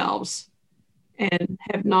ourselves and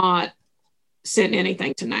have not sent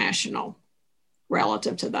anything to National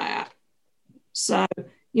relative to that. So,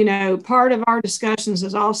 you know, part of our discussions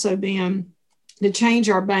has also been to change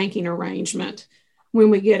our banking arrangement when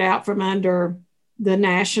we get out from under the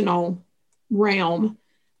National realm,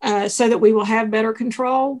 so that we will have better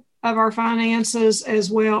control of our finances as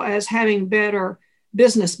well as having better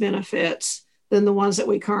business benefits than the ones that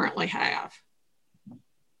we currently have.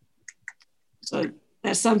 So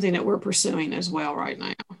that's something that we're pursuing as well right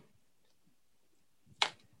now.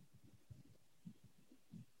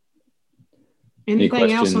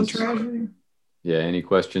 Anything else on Treasury? Yeah, any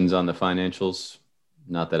questions on the financials?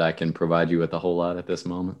 Not that I can provide you with a whole lot at this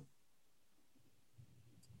moment.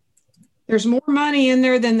 There's more money in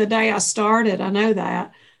there than the day I started. I know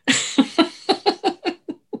that.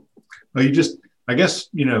 Well, I guess,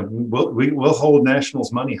 you know, we'll hold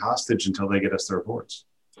National's money hostage until they get us the reports.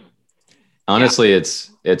 Honestly,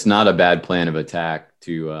 it's not a bad plan of attack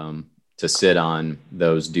to sit on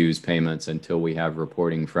those dues payments until we have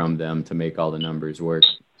reporting from them to make all the numbers work.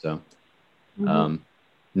 So,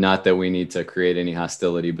 not that we need to create any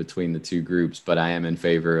hostility between the two groups, but I am in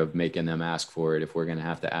favor of making them ask for it if we're going to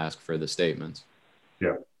have to ask for the statements.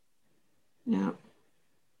 Yeah. Yeah.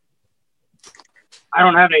 I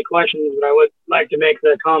don't have any questions, but I would like to make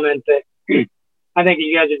the comment that I think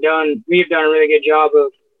we've done a really good job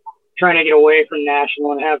of trying to get away from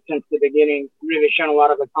National and have since the beginning really shown a lot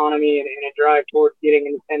of autonomy and a drive towards getting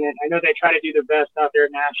independent. I know they try to do their best out there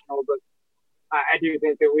at National, but I do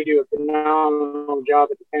think that we do a phenomenal job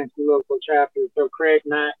at the Tennessee local chapter. So Craig,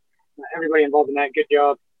 Matt, everybody involved in that, good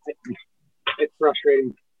job. It's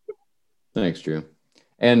frustrating. Thanks, Drew.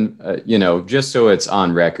 And, you know, just so it's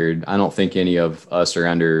on record, I don't think any of us are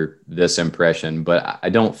under this impression, but I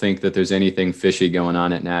don't think that there's anything fishy going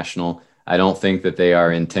on at National. I don't think that they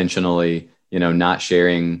are intentionally, you know, not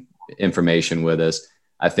sharing information with us.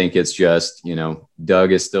 I think it's just, you know,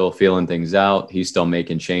 Doug is still feeling things out. He's still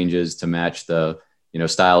making changes to match the, you know,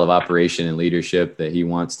 style of operation and leadership that he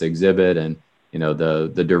wants to exhibit. And, you know,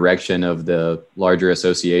 the direction of the larger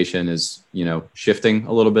association is, you know, shifting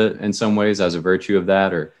a little bit in some ways as a virtue of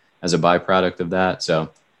that or as a byproduct of that.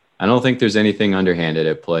 So I don't think there's anything underhanded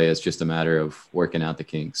at play. It's just a matter of working out the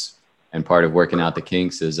kinks. And part of working out the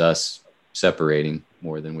kinks is us separating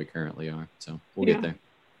more than we currently are. So we'll get there.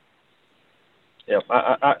 Yep,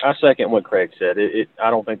 I second what Craig said. I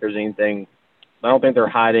don't think there's anything. I don't think they're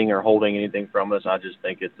hiding or holding anything from us. I just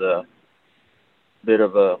think it's a bit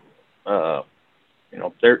of a,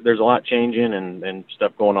 there's a lot changing and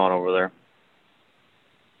stuff going on over there.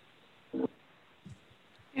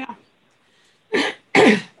 Yeah.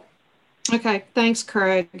 Okay, thanks,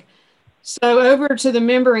 Craig. So over to the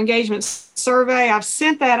member engagement survey. I've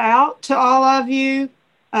sent that out to all of you.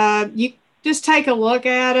 You just take a look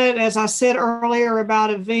at it. As I said earlier about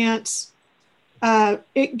events,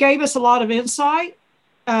 it gave us a lot of insight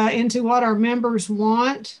into what our members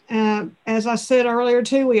want. As I said earlier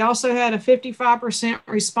too, we also had a 55%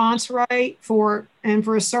 response rate for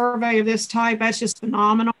a survey of this type. That's just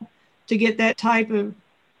phenomenal to get that type of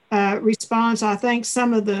response. I think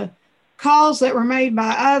some of the calls that were made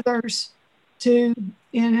by others to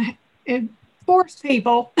force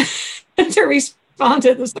people to respond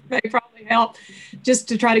to the survey probably helped, just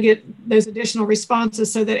to try to get those additional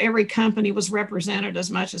responses so that every company was represented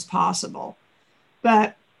as much as possible.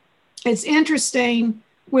 But it's interesting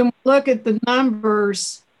when we look at the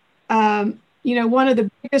numbers, one of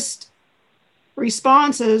the biggest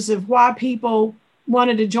responses of why people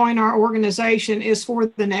wanted to join our organization is for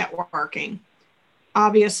the networking,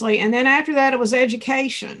 obviously. And then after that, it was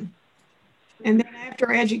education. And then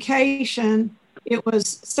after education, it was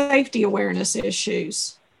safety awareness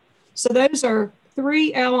issues. So those are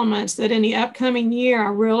three elements that in the upcoming year, I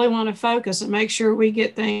really want to focus and make sure we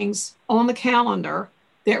get things on the calendar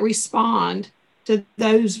that respond to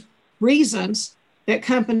those reasons that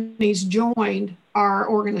companies joined our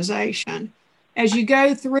organization. As you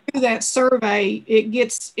go through that survey, it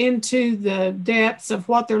gets into the depths of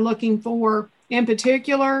what they're looking for in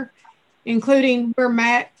particular, including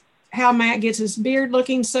how Matt gets his beard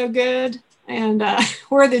looking so good, and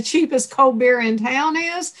where the cheapest cold beer in town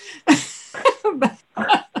is.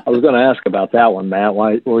 I was going to ask about that one, Matt.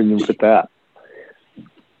 Why didn't you put that?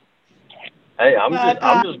 Hey,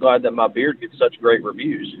 I'm just glad that my beard gets such great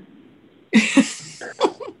reviews.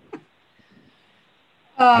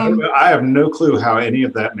 I have no clue how any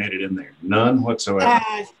of that made it in there. None whatsoever.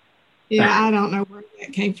 Yeah, I don't know where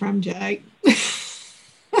that came from, Jake.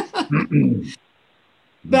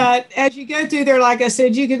 But as you go through there, like I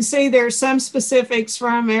said, you can see there's some specifics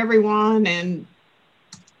from everyone, and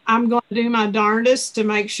I'm going to do my darndest to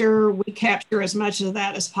make sure we capture as much of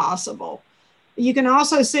that as possible. You can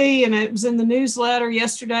also see, and it was in the newsletter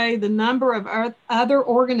yesterday, the number of other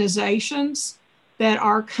organizations that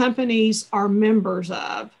our companies are members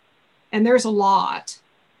of. And there's a lot.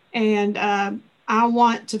 And I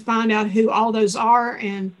want to find out who all those are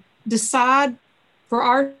and decide for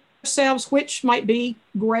ourselves which might be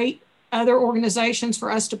great other organizations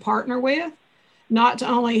for us to partner with, not to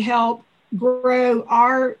only help grow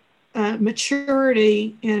our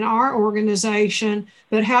maturity in our organization,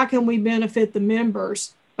 but how can we benefit the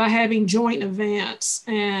members by having joint events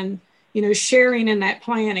and sharing in that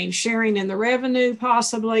planning, sharing in the revenue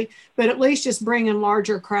possibly, but at least just bringing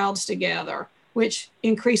larger crowds together, which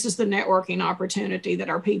increases the networking opportunity that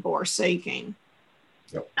our people are seeking.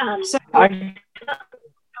 Yep.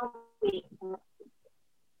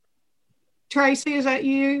 Tracy, is that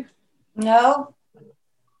you? No.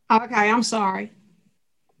 Okay, I'm sorry.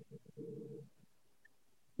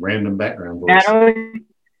 Random background voice. Natalie,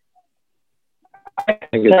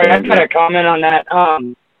 I've got a comment on that. As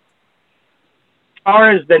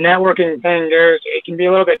far as the networking thing goes, it can be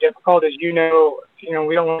a little bit difficult, as you know,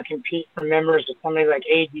 we don't want to compete for members with somebody like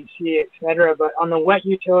AGC, et cetera. But on the wet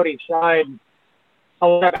utility side, a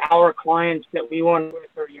lot of our clients that we want with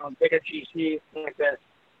are, bigger GCs like the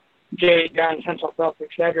J. Gunn, Central Phelps, et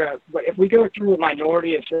cetera. But if we go through a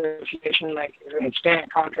minority association like Hispanic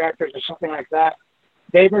Contractors or something like that,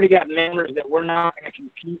 they've already got members that we're not going to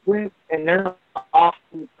compete with, and they're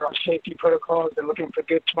often for our safety protocols. They're looking for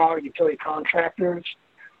good small utility contractors.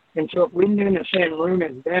 And so if we can get in the same room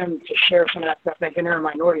as them to share some of that stuff, like in our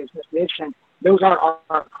minority association, those are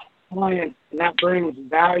our clients, and that brings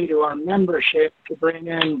value to our membership to bring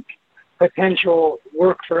in potential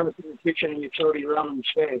work for us in the future in the utility realm and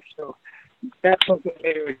space. So that's something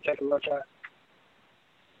maybe we take a look at.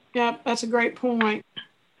 Yeah, that's a great point.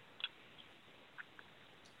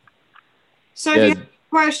 So if you have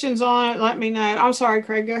questions on it, let me know. I'm sorry,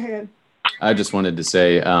 Craig, go ahead. I just wanted to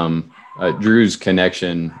say Drew's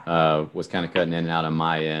connection was kind of cutting in and out on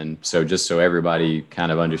my end. So just so everybody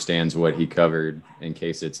kind of understands what he covered in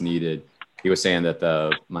case it's needed, he was saying that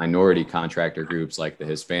the minority contractor groups like the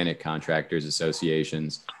Hispanic Contractors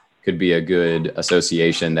Associations could be a good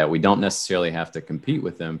association that we don't necessarily have to compete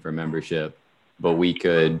with them for membership, but we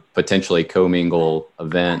could potentially commingle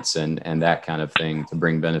events and that kind of thing to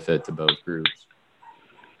bring benefit to both groups.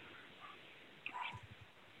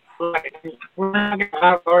 Right. We're not going to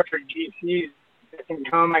have larger GCs that can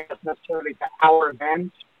come, I guess, necessarily to our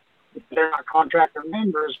events. They're not contractor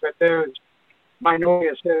members, but those minority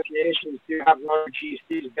associations do have large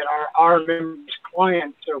GCs that are our members'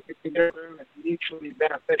 clients. So if we can get a room, it's mutually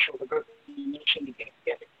beneficial to both the nation to get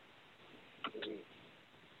together.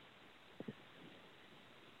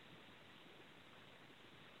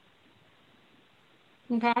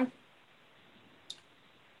 Okay.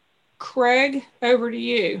 Craig, over to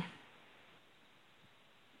you.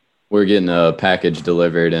 We're getting a package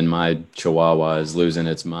delivered and my Chihuahua is losing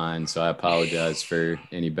its mind. So I apologize for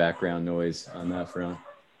any background noise on that front.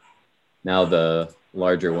 Now the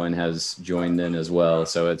larger one has joined in as well.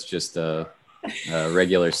 So it's just a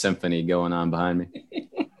regular symphony going on behind me.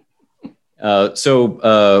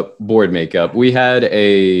 Board makeup. We had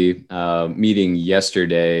a meeting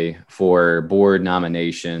yesterday for board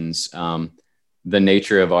nominations. The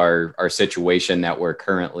nature of our situation that we're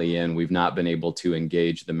currently in, we've not been able to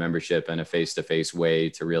engage the membership in a face-to-face way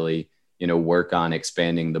to really, work on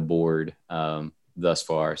expanding the board thus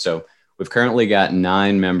far. So we've currently got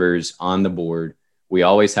 9 members on the board. We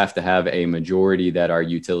always have to have a majority that are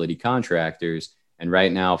utility contractors. And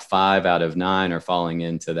right now, 5 out of 9 are falling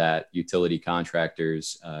into that utility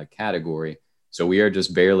contractors category. So we are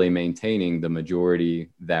just barely maintaining the majority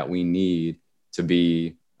that we need to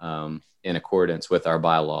be in accordance with our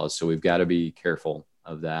bylaws. So we've got to be careful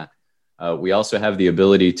of that. We also have the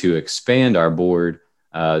ability to expand our board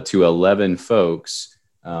to 11 folks,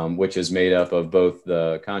 which is made up of both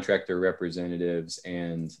the contractor representatives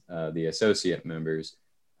and the associate members,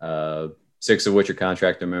 6 of which are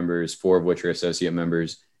contractor members, 4 of which are associate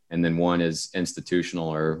members, and then 1 is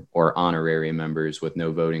institutional or honorary members with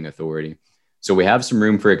no voting authority. So we have some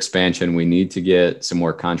room for expansion. We need to get some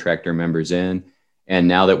more contractor members in. And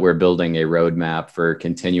now that we're building a roadmap for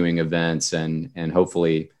continuing events and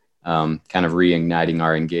hopefully kind of reigniting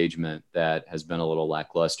our engagement that has been a little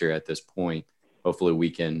lackluster at this point, hopefully we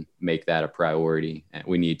can make that a priority. And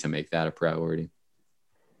we need to make that a priority.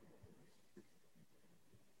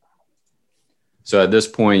 So at this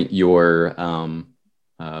point, your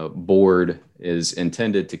board is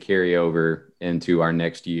intended to carry over into our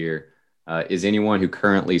next year. Is anyone who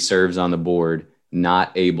currently serves on the board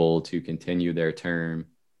not able to continue their term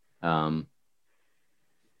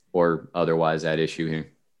or otherwise at issue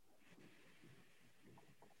here?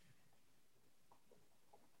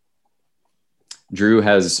 Drew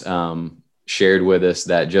has shared with us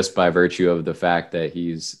that just by virtue of the fact that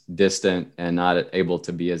he's distant and not able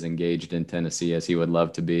to be as engaged in Tennessee as he would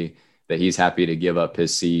love to be, that he's happy to give up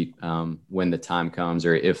his seat when the time comes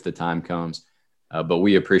or if the time comes. But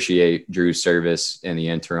we appreciate Drew's service in the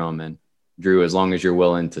interim. And Drew, as long as you're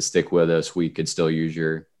willing to stick with us, we could still use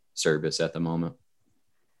your service at the moment.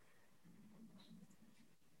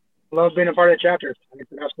 Love being a part of the chapter. I think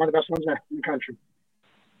that's one of the best ones in the country.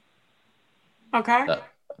 Okay.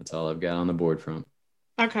 That's all I've got on the board front.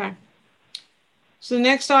 Okay. So the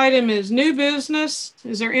next item is new business.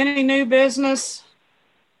 Is there any new business?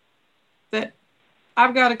 That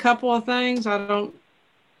I've got a couple of things. I don't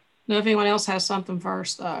know if anyone else has something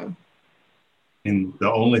first though. And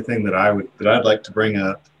the only thing that I'd like to bring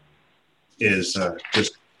up is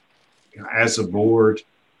just as a board,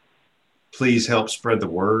 please help spread the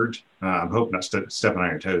word. I'm hoping not stepping on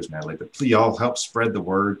your toes, Natalie, but please all help spread the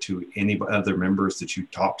word to any other members that you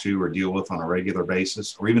talk to or deal with on a regular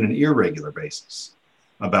basis or even an irregular basis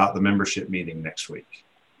about the membership meeting next week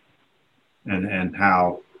and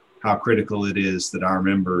how critical it is that our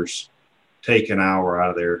members take an hour out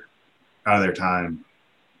of their time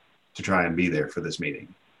to try and be there for this meeting,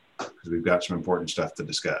 because we've got some important stuff to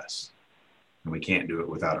discuss and we can't do it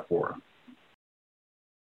without a quorum.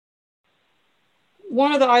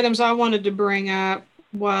 One of the items I wanted to bring up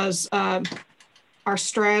was our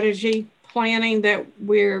strategy planning that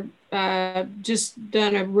we're just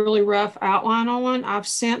done a really rough outline on. I've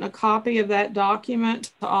sent a copy of that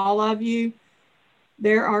document to all of you.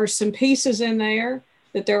 There are some pieces in there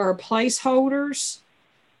that there are placeholders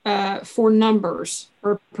for numbers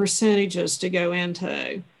or percentages to go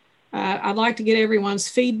into. I'd like to get everyone's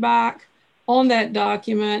feedback on that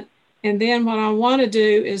document. And then what I want to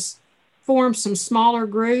do is form some smaller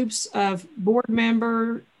groups of board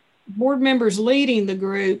members leading the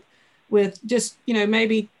group with just,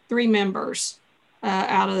 maybe 3 members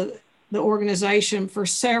out of the organization for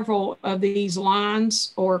several of these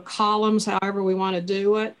lines or columns, however we want to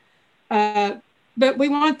do it. But we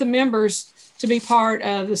want the members to be part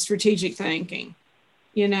of the strategic thinking.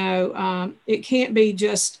 It can't be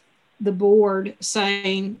just the board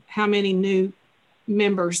saying how many new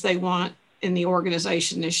members they want in the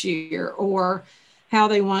organization this year, or how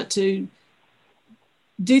they want to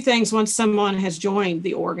do things once someone has joined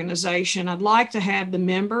the organization. I'd like to have the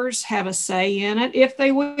members have a say in it if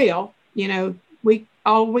they will.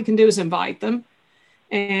 All we can do is invite them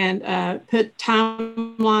and put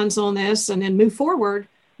timelines on this, and then move forward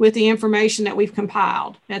with the information that we've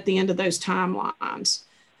compiled at the end of those timelines.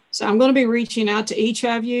 So I'm going to be reaching out to each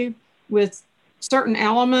of you with certain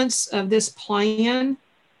elements of this plan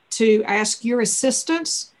to ask your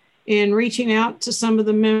assistance in reaching out to some of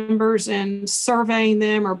the members and surveying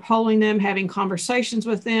them or polling them, having conversations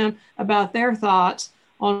with them about their thoughts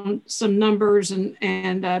on some numbers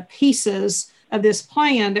and pieces of this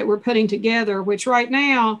plan that we're putting together, which right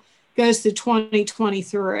now goes to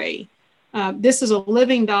 2023. This is a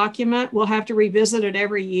living document. We'll have to revisit it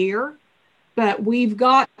every year, but we've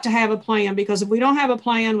got to have a plan, because if we don't have a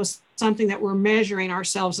plan with something that we're measuring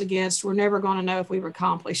ourselves against, we're never going to know if we've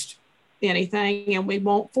accomplished anything, and we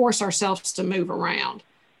won't force ourselves to move around.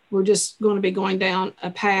 We're just going to be going down a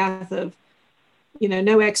path of,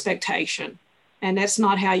 no expectation, and that's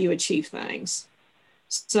not how you achieve things.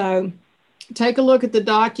 So take a look at the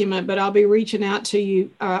document, but I'll be reaching out to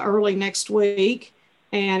you early next week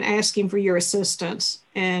and asking for your assistance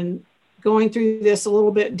and going through this a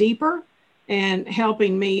little bit deeper and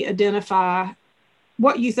helping me identify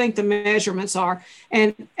what you think the measurements are.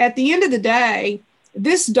 And at the end of the day,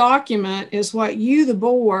 this document is what you, the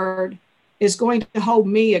board, is going to hold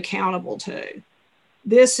me accountable to.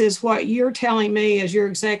 This is what you're telling me as your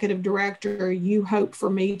executive director you hope for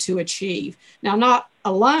me to achieve. Now, not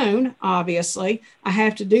alone, obviously. I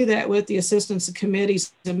have to do that with the assistance of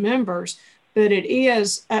committees and members, but it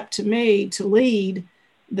is up to me to lead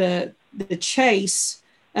the chase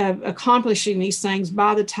of accomplishing these things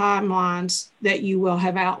by the timelines that you will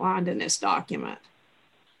have outlined in this document.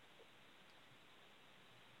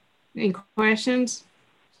 Any questions?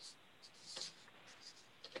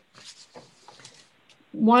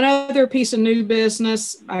 One other piece of new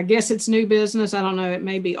business, I guess it's new business, I don't know, it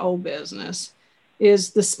may be old business,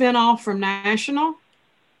 is the spinoff from National.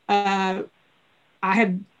 I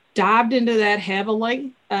have dived into that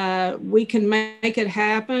heavily. We can make it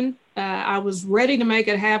happen. I was ready to make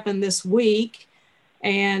it happen this week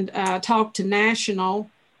and talked to National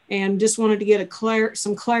and just wanted to get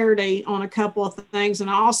some clarity on a couple of things. And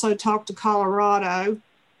I also talked to Colorado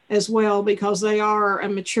as well, because they are a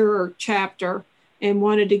mature chapter, and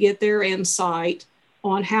wanted to get their insight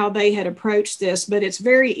on how they had approached this. But it's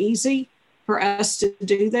very easy for us to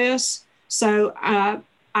do this. So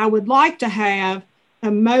I would like to have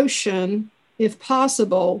a motion, if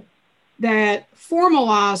possible, that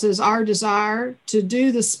formalizes our desire to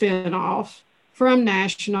do the spinoff from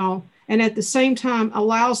National, and at the same time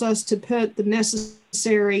allows us to put the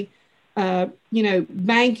necessary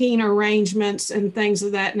banking arrangements and things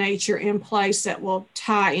of that nature in place that will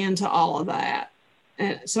tie into all of that.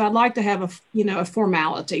 And so I'd like to have a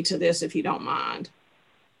formality to this, if you don't mind.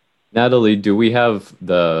 Natalie, do we have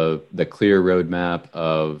the clear roadmap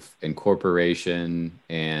of incorporation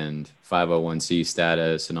and 501c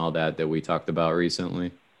status and all that we talked about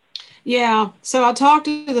recently? Yeah, so I talked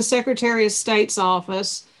to the Secretary of State's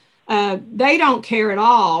office. They don't care at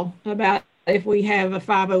all about if we have a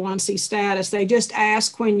 501c status. They just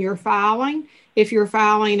ask when you're filing, if you're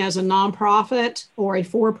filing as a nonprofit or a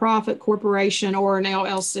for-profit corporation or an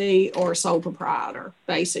LLC or a sole proprietor,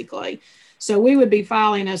 basically. So we would be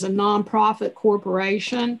filing as a nonprofit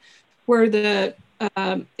corporation, where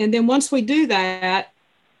and then once we do that,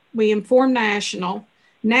 we inform National.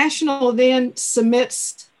 National then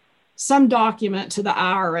submits some document to the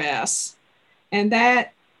IRS, and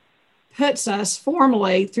that puts us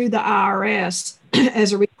formally through the IRS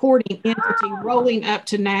as a reporting entity, rolling up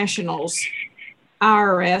to National's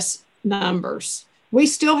IRS numbers. We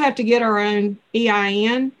still have to get our own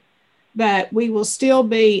EIN, but we will still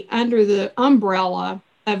be under the umbrella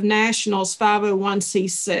of National's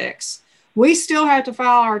 501c6. We still have to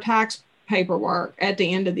file our tax paperwork at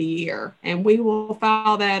the end of the year, and we will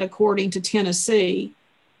file that according to Tennessee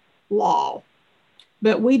law.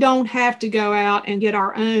 But we don't have to go out and get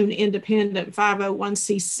our own independent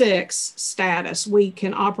 501c6 status. We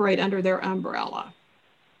can operate under their umbrella.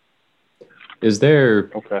 Is there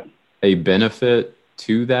a benefit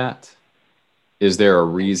to that? Is there a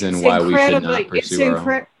reason why we should not pursue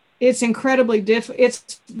our own? It's incredibly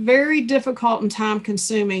it's very difficult and time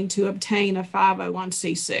consuming to obtain a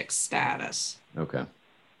 501c6 status. Okay.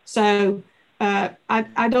 So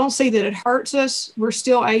I don't see that it hurts us. We're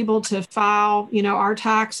still able to file, our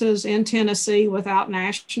taxes in Tennessee without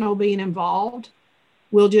National being involved.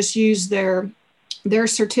 We'll just use their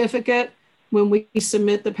certificate when we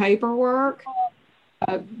submit the paperwork.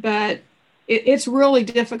 But it's really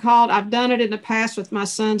difficult. I've done it in the past with my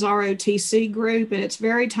son's ROTC group, and it's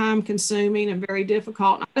very time consuming and very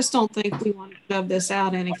difficult. And I just don't think we want to shove this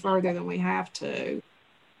out any further than we have to.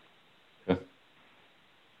 Okay.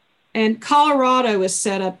 And Colorado is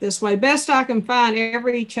set up this way. Best I can find,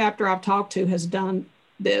 every chapter I've talked to has done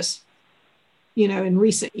this, in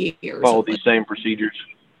recent years. Follow these same procedures.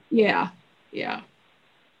 Yeah.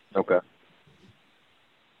 Okay.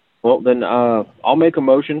 Well, then I'll make a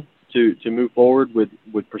motion to move forward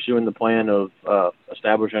with pursuing the plan of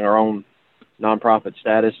establishing our own nonprofit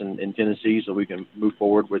status in Tennessee, so we can move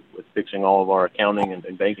forward with fixing all of our accounting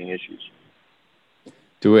and banking issues.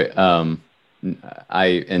 Do it. I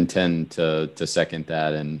intend to second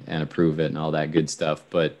that and approve it and all that good stuff.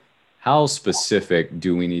 But how specific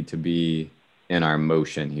do we need to be in our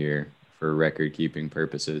motion here for record keeping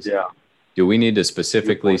purposes? Yeah. Do we need to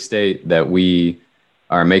specifically state that we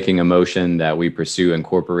are making a motion that we pursue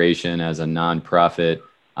incorporation as a nonprofit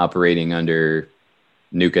operating under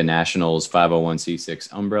NUCA National's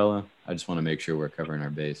 501c6 umbrella? I just want to make sure we're covering our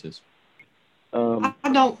bases. I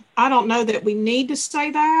don't know that we need to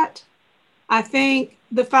say that. I think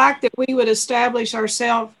the fact that we would establish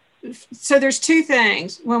ourselves, so there's two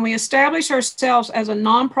things. When we establish ourselves as a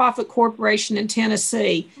nonprofit corporation in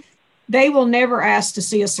Tennessee, they will never ask to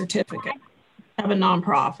see a certificate of a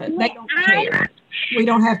nonprofit. They don't care. We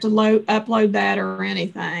don't have to upload that or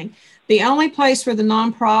anything. The only place where the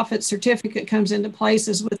nonprofit certificate comes into place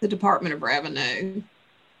is with the Department of Revenue.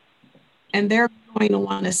 And they're going to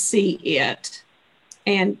want to see it.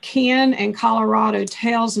 And Ken in Colorado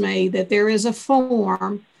tells me that there is a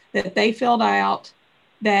form that they filled out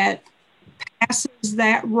that passes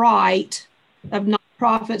that right of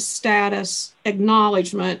nonprofit status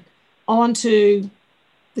acknowledgement onto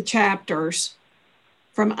the chapters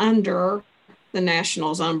from under the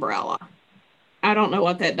National's umbrella. I don't know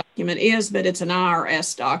what that document is, but it's an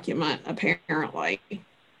IRS document, apparently.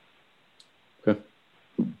 Okay.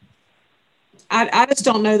 I just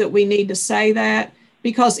don't know that we need to say that,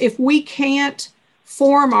 because if we can't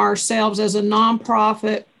form ourselves as a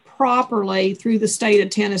nonprofit properly through the state of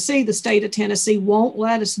Tennessee won't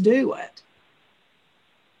let us do it.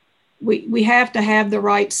 We have to have the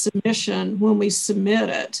right submission when we submit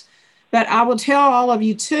it. But I will tell all of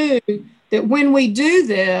you too, that when we do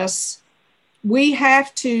this, we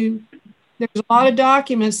have to, there's a lot of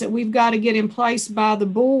documents that we've got to get in place by the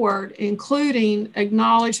board, including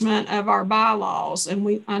acknowledgement of our bylaws.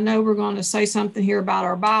 And I know we're going to say something here about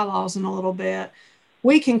our bylaws in a little bit.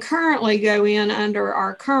 We can currently go in under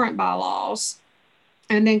our current bylaws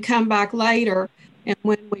and then come back later. And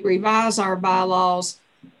when we revise our bylaws,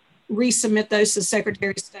 resubmit those to the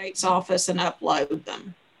Secretary of State's office and upload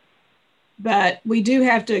them. But we do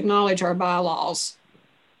have to acknowledge our bylaws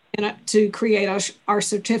and to create our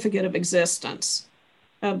certificate of existence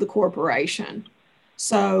of the corporation.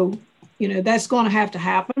 So, that's going to have to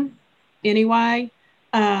happen anyway.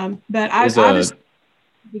 But I just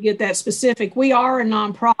to get that specific, we are a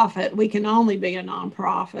nonprofit. We can only be a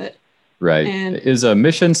nonprofit. Right. And is a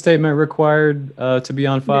mission statement required to be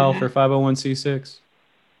on file for 501c6?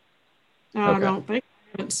 I don't think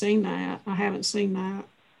I haven't seen that.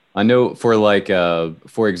 I know for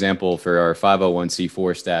example, for our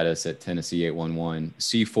 501c4 status at Tennessee 811,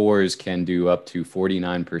 C4s can do up to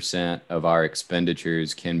 49% of our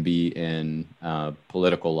expenditures can be in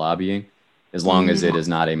political lobbying, as long as it is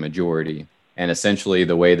not a majority. And essentially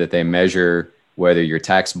the way that they measure whether your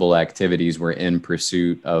taxable activities were in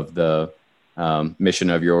pursuit of the mission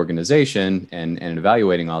of your organization and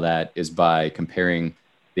evaluating all that is by comparing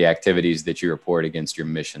the activities that you report against your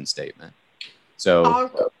mission statement.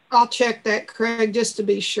 So I'll check that, Craig, just to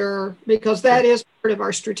be sure, because that is part of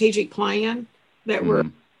our strategic plan that we're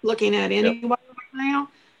looking at anyway right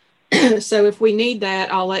now. So if we need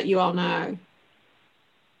that, I'll let you all know.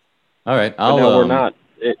 All right. We're not.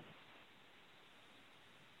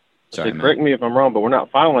 Sorry, correct me if I'm wrong, but we're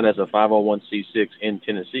not filing as a 501c6 in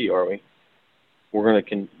Tennessee, are we? We're going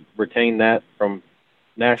to retain that from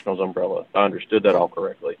National's umbrella. If I understood that all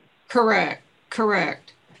correctly. Correct.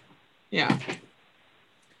 Yeah.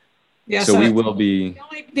 Yeah. So we will be.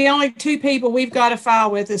 The only two people we've got to file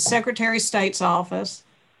with is Secretary of State's office,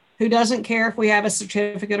 who doesn't care if we have a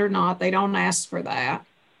certificate or not. They don't ask for that.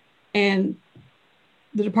 And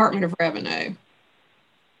the Department of Revenue.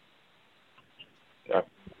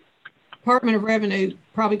 Department of Revenue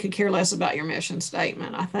probably could care less about your mission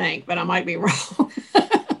statement, I think, but I might be wrong.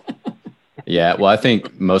 Yeah, well, I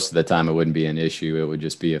think most of the time it wouldn't be an issue. It would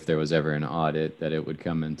just be if there was ever an audit that it would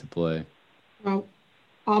come into play. Well,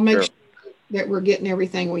 I'll make sure that we're getting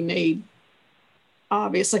everything we need,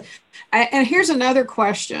 obviously. And here's another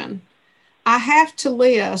question. I have to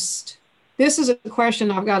list, this is a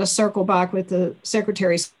question I've got to circle back with the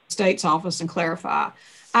Secretary of State's office and clarify.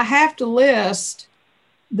 I have to list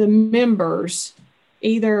the members.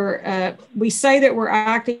 Either we say that we're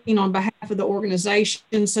acting on behalf of the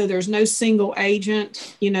organization, so there's no single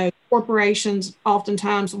agent. You know, corporations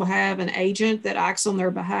oftentimes will have an agent that acts on their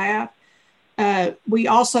behalf. We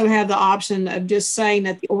also have the option of just saying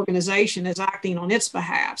that the organization is acting on its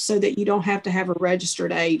behalf so that you don't have to have a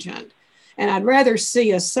registered agent. And I'd rather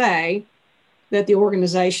see us say that the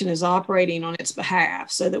organization is operating on its behalf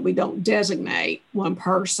so that we don't designate one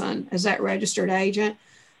person as that registered agent.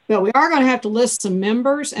 But we are going to have to list some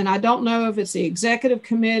members, and I don't know if it's the executive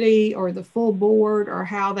committee or the full board or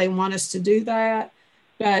how they want us to do that.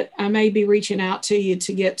 But I may be reaching out to you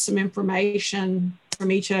to get some information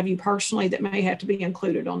from each of you personally that may have to be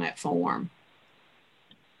included on that form.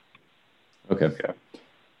 Okay.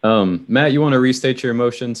 Matt, you want to restate your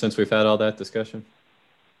motion since we've had all that discussion?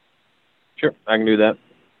 Sure, I can do that.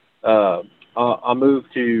 I'll move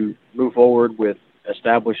forward with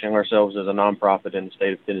establishing ourselves as a nonprofit in the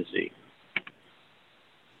state of Tennessee.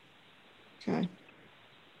 Okay.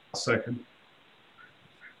 Second.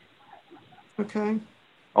 Okay.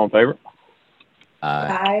 All in favor?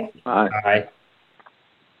 Aye. Aye. Aye.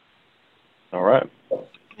 All right.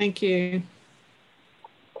 Thank you.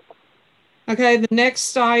 Okay, the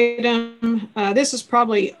next item, this is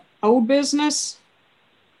probably old business,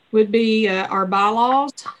 would be our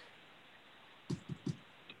bylaws.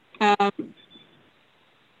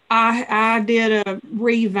 I did a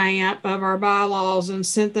revamp of our bylaws and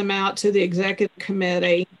sent them out to the executive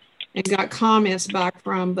committee and got comments back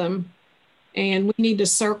from them. And we need to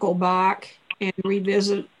circle back and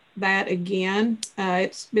revisit that again.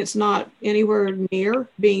 It's not anywhere near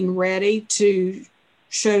being ready to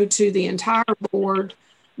show to the entire board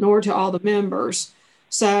nor to all the members.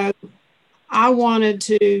 So I wanted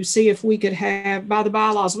to see if we could have, by the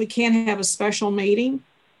bylaws, we can have a special meeting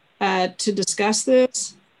to discuss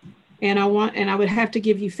this. And I would have to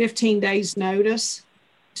give you 15 days notice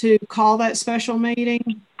to call that special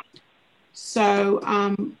meeting. So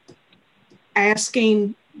I'm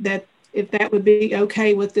asking that if that would be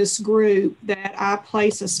okay with this group, that I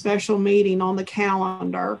place a special meeting on the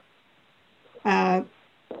calendar for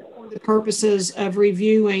the purposes of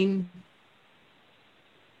reviewing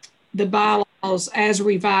the bylaws as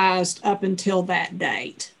revised up until that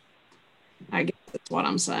date. I guess that's what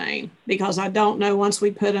I'm saying, because I don't know, once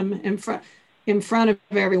we put them in front of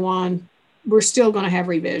everyone, we're still going to have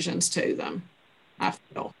revisions to them, I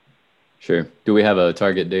feel. Sure. Do we have a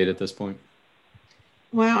target date at this point?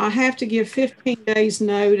 Well, I have to give 15 days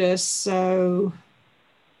notice, so.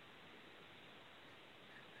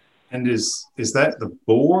 And is that the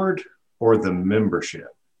board or the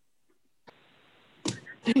membership?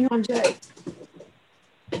 Hang on, Jay.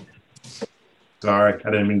 Sorry, I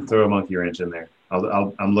didn't mean to throw a monkey wrench in there.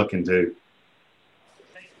 I'm looking too.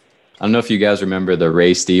 I don't know if you guys remember the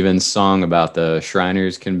Ray Stevens song about the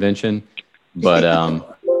Shriners Convention, but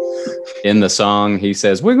in the song he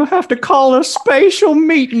says, "We're gonna have to call a special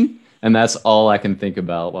meeting," and that's all I can think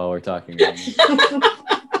about while we're talking about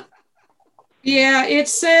it. Yeah, it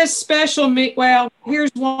says special meet. Well,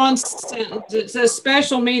 here's one sentence. It says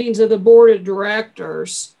special meetings of the board of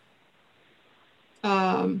directors.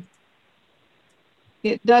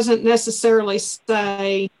 It doesn't necessarily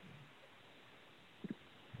say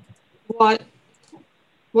what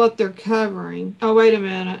they're covering. Oh, wait a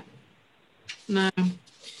minute. No,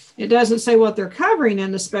 it doesn't say what they're covering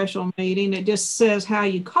in the special meeting. It just says how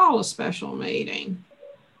you call a special meeting.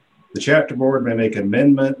 The chapter board may make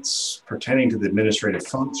amendments pertaining to the administrative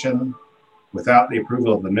function without the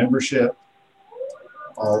approval of the membership.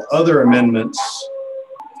 All other amendments,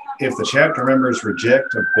 if the chapter members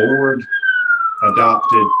reject a board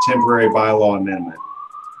adopted temporary bylaw amendment,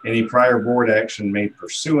 any prior board action made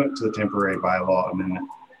pursuant to the temporary bylaw amendment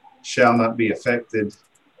shall not be affected,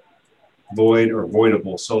 void, or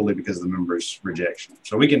voidable solely because of the member's rejection.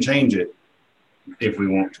 So we can change it if we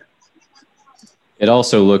want to. It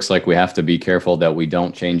also looks like we have to be careful that we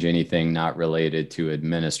don't change anything not related to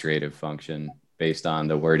administrative function based on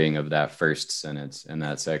the wording of that first sentence in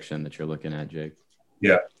that section that you're looking at, Jake.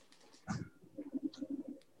 Yeah.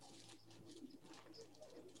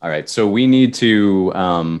 All right, so we need to,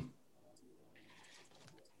 I'm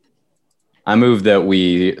I move that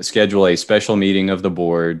we schedule a special meeting of the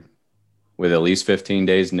board with at least 15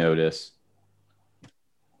 days notice.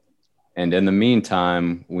 And in the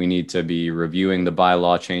meantime, we need to be reviewing the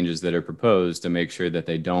bylaw changes that are proposed to make sure that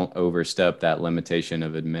they don't overstep that limitation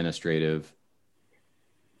of administrative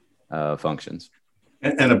functions.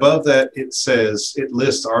 And above that, it says, it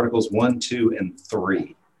lists Articles 1, 2, and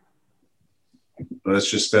 3.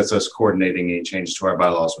 That's us coordinating any changes to our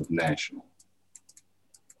bylaws with national.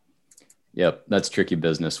 Yep, that's tricky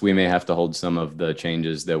business. We may have to hold some of the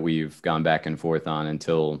changes that we've gone back and forth on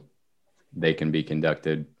until they can be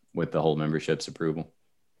conducted with the whole membership's approval.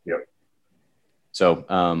 Yep.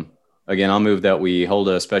 So again, I'll move that we hold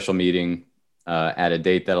a special meeting at a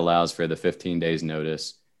date that allows for the 15 days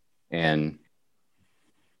notice and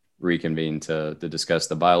reconvene to discuss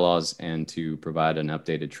the bylaws and to provide an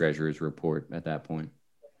updated treasurer's report at that point.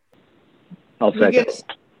 I'll second.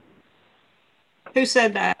 Who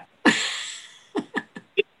said that?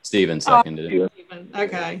 Steven seconded it. Steven.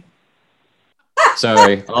 Okay.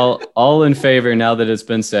 Sorry, all in favor now that it's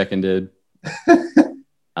been seconded.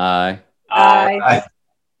 Aye. Aye.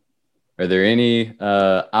 Are there any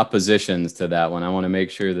oppositions to that one? I want to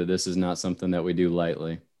make sure that this is not something that we do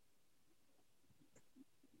lightly.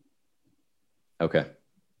 Okay.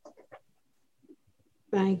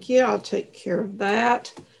 Thank you. I'll take care of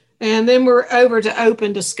that. And then we're over to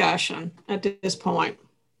open discussion at this point.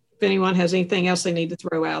 If anyone has anything else they need to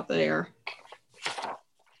throw out there.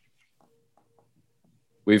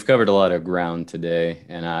 We've covered a lot of ground today,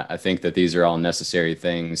 and I think that these are all necessary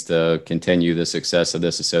things to continue the success of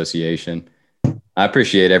this association. I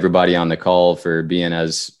appreciate everybody on the call for being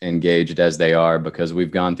as engaged as they are, because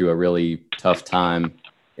we've gone through a really tough time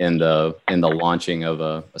in the launching of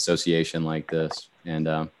a association like this, and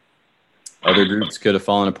other groups could have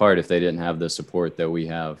fallen apart if they didn't have the support that we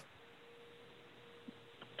have.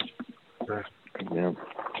 Yeah.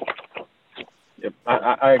 Yep,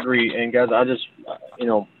 I agree. And guys, I just,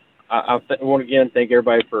 I want to again thank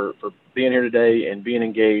everybody for being here today and being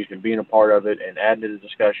engaged and being a part of it and adding to the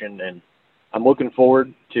discussion. And I'm looking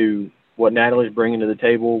forward to what Natalie's bringing to the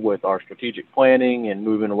table with our strategic planning and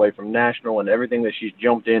moving away from national and everything that she's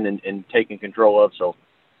jumped in and taking control of. So,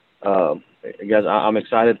 guys, I'm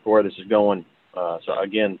excited for where this is going. So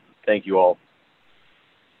again, thank you all.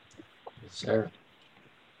 Yes, sir.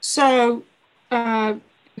 So,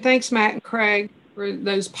 thanks, Matt and Craig, for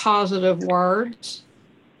those positive words.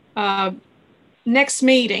 Next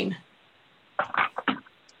meeting,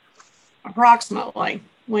 approximately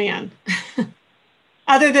when?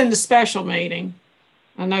 Other than the special meeting.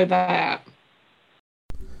 I know that.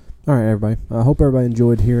 All right, everybody. I hope everybody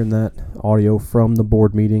enjoyed hearing that audio from the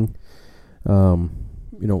board meeting. I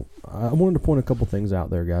wanted to point a couple things out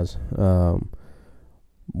there, guys.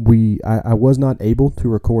 I was not able to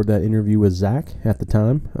record that interview with Zach at the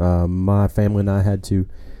time. My family and I had to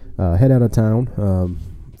head out of town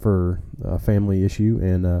for a family issue,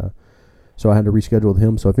 and so I had to reschedule with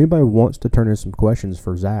him. So if anybody wants to turn in some questions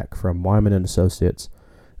for Zach from Wyman and Associates,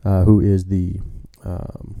 who is the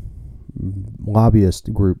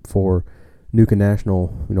lobbyist group for Nuka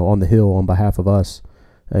National, on the Hill on behalf of us,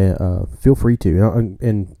 feel free to.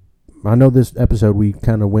 And I know this episode we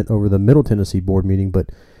kind of went over the Middle Tennessee board meeting, but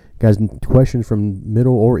guys, questions from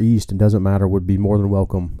Middle or East, it doesn't matter, would be more than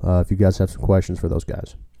welcome if you guys have some questions for those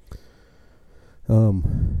guys. One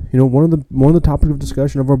of the topics of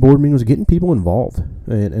discussion of our board meeting was getting people involved,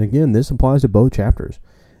 and again, this applies to both chapters.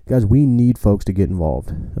 Guys, we need folks to get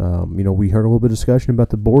involved. We heard a little bit of discussion about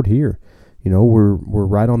the board here. We're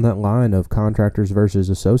right on that line of contractors versus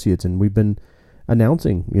associates, and we've been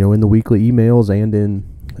announcing, in the weekly emails and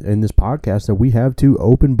in this podcast that we have 2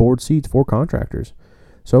 open board seats for contractors.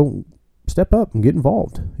 So step up and get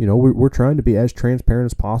involved. We're trying to be as transparent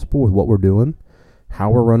as possible with what we're doing, how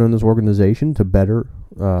we're running this organization to better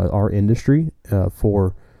our industry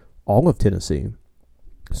for all of Tennessee.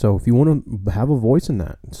 So if you want to have a voice in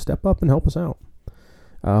that, step up and help us out.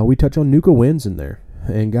 We touch on Nuka Wins in there.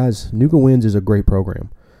 And guys, Nuka Wins is a great program.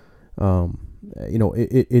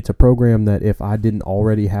 It's a program that if I didn't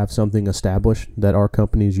already have something established that our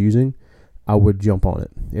company is using, I would jump on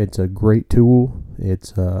it. It's a great tool.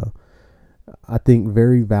 It's, I think,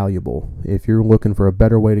 very valuable if you're looking for a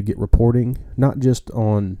better way to get reporting, not just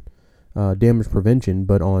on damage prevention,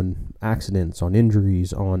 but on accidents, on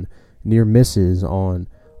injuries, on near misses, on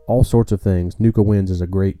all sorts of things. Nuka Wins is a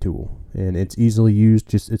great tool, and it's easily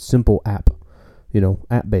used. It's simple app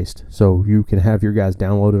based. So you can have your guys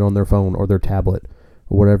download it on their phone or their tablet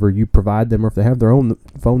or whatever you provide them, or if they have their own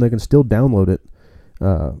phone, they can still download it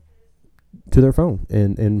to their phone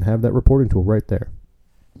and have that reporting tool right there.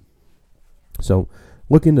 So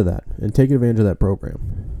look into that and take advantage of that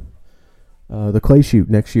program. The clay shoot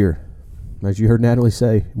next year, as you heard Natalie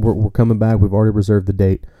say, we're coming back. We've already reserved the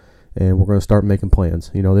date, and we're going to start making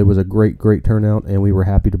plans. You know, there was a great turnout, and we were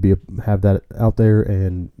happy to have that out there,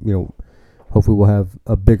 and you know, hopefully we'll have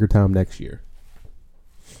a bigger time next year.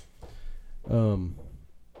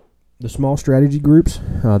 The small strategy groups,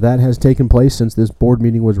 that has taken place since this board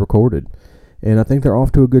meeting was recorded. And I think they're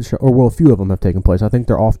off to a good a few of them have taken place. I think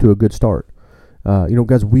they're off to a good start. You know,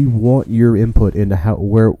 guys, we want your input into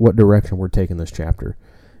what direction we're taking this chapter.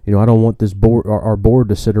 You know, I don't want this board, our board,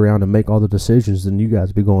 to sit around and make all the decisions, and you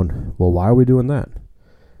guys be going, well, why are we doing that?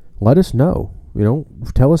 Let us know. You know,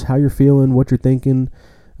 tell us how you're feeling, what you're thinking.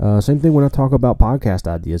 Same thing when I talk about podcast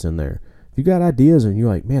ideas in there. If you got ideas and you're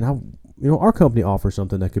like, man, you know, our company offers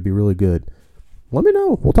something that could be really good, let me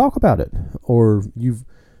know. We'll talk about it. Or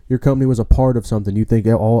your company was a part of something you think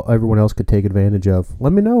everyone else could take advantage of,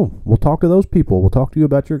 let me know. We'll talk to those people. We'll talk to you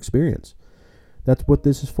about your experience. That's what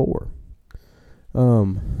this is for.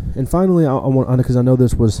 And finally, I want, because I know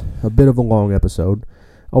this was a bit of a long episode,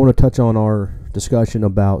 I want to touch on our discussion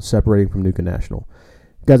about separating from Nuka National.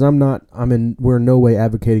 Guys, we're in no way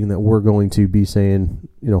advocating that we're going to be saying,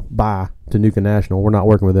 you know, bye to Nuka National. We're not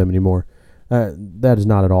working with them anymore. That is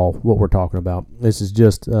not at all what we're talking about. This is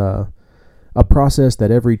just a process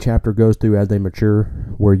that every chapter goes through as they mature,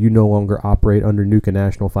 where you no longer operate under Nuka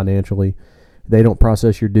National financially. They don't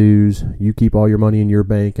process your dues. You keep all your money in your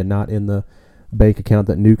bank and not in the bank account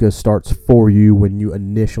that Nuka starts for you when you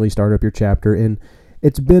initially start up your chapter. And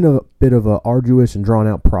it's been a bit of a arduous and drawn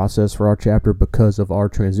out process for our chapter because of our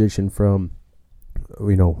transition from,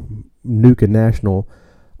 you know, Nuka National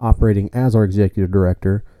operating as our executive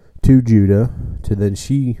director to Judah, to then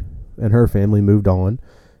she and her family moved on,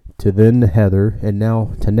 to then Heather, and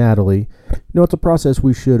now to Natalie. You know, it's a process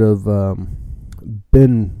we should have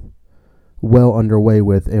been well underway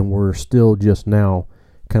with, and we're still just now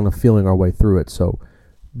kind of feeling our way through it. So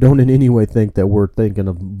don't in any way think that we're thinking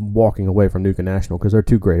of walking away from Nuka National, because they're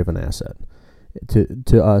too great of an asset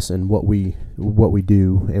to us and what we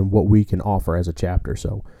do and what we can offer as a chapter.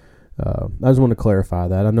 So I just want to clarify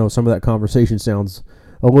that. I know some of that conversation sounds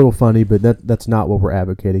a little funny, but that's not what we're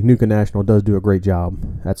advocating. Nuka National does do a great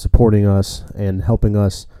job at supporting us and helping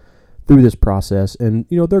us through this process. And,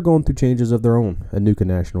 you know, they're going through changes of their own at Nuka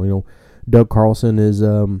National. You know, Doug Carlson is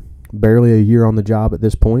barely a year on the job at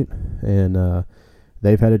this point, and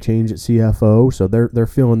they've had a change at CFO, so they're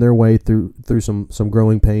feeling their way through some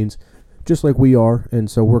growing pains, just like we are.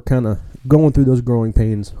 And so we're kind of going through those growing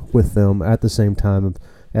pains with them at the same time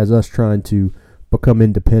as us trying to become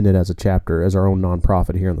independent as a chapter, as our own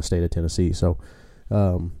nonprofit here in the state of Tennessee. So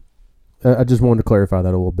I just wanted to clarify that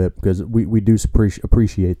a little bit, because we do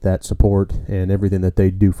appreciate that support and everything that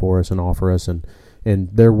they do for us and offer us, and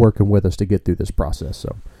they're working with us to get through this process.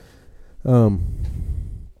 So,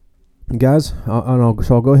 guys,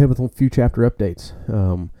 I'll go ahead with a few chapter updates.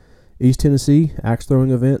 East Tennessee axe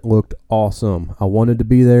throwing event looked awesome. I wanted to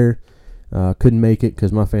be there, couldn't make it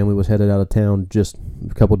because my family was headed out of town just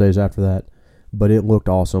a couple days after that. But it looked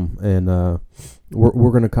awesome, and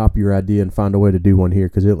we're going to copy your idea and find a way to do one here,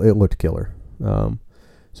 because it looked killer.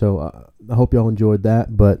 So I hope y'all enjoyed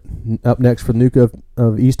that. But up next for the Nuka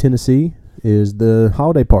of East Tennessee is the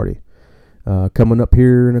holiday party coming up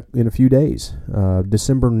here in a few days.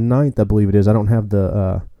 December 9th, I believe it is. I don't have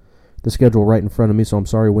the schedule right in front of me, so I'm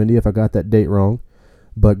sorry, Wendy, if I got that date wrong.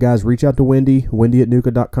 But, guys, reach out to Wendy at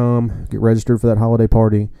nuka.com. Get registered for that holiday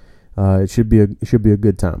party. It should be a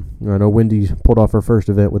good time. I know Wendy pulled off her first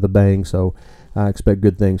event with a bang, so I expect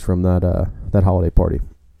good things from that holiday party.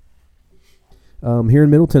 Here in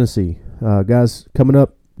Middle Tennessee, guys, coming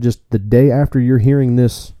up just the day after you're hearing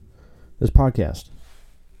this podcast.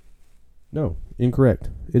 No, incorrect.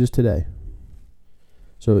 It is today.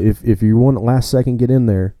 So if you want to last second get in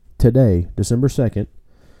there, today, December 2nd,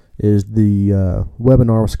 is the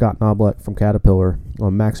webinar with Scott Knobloch from Caterpillar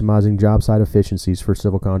on maximizing job site efficiencies for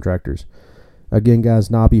civil contractors. Again,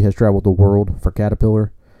 guys, Nobby has traveled the world for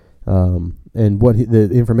Caterpillar, and the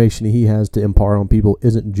information he has to impart on people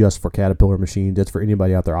isn't just for Caterpillar machines, it's for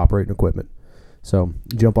anybody out there operating equipment. So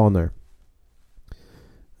jump on there.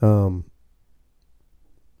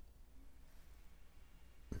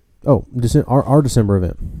 Our December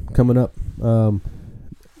event coming up,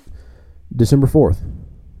 December 4th.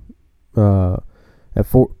 At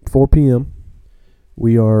 4 p.m.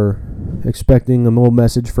 we are expecting a little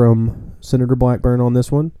message from Senator Blackburn on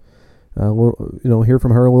this one. We'll hear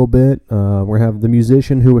from her a little bit. We're going to have the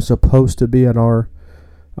musician who was supposed to be at our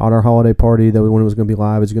holiday party, that when it was going to be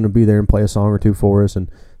live, is going to be there and play a song or two for us,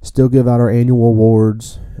 and still give out our annual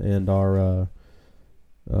awards and our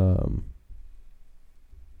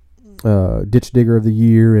Ditch Digger of the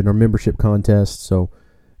Year and our membership contest. So,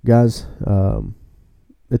 guys,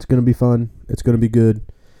 it's going to be fun. It's going to be good.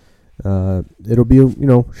 It'll be,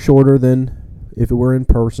 shorter than if it were in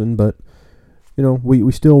person, but,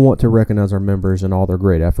 we still want to recognize our members and all their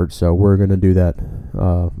great efforts. So we're going to do that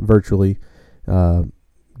virtually.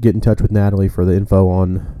 Get in touch with Natalie for the info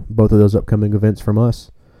on both of those upcoming events from us.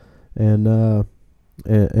 And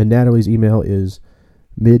Natalie's email is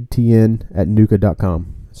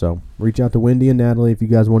midtn@nuka.com. So reach out to Wendy and Natalie if you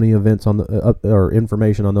guys want any events on the or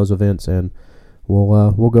information on those events, and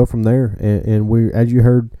we'll go from there. And we, as you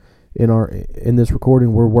heard in this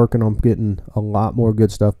recording, we're working on getting a lot more good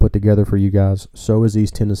stuff put together for you guys. So is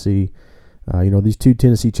East Tennessee. These 2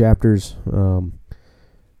 Tennessee chapters have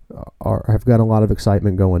got a lot of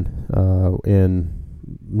excitement going, and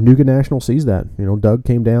Nuka National sees that. Doug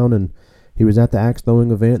came down and he was at the axe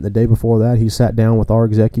throwing event. The day before that, he sat down with our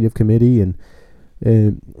executive committee and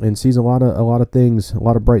sees a lot of things, a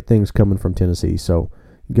lot of bright things coming from Tennessee. So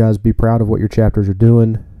you guys be proud of what your chapters are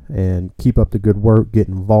doing and keep up the good work, get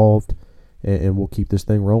involved, and we'll keep this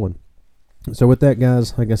thing rolling. So with that,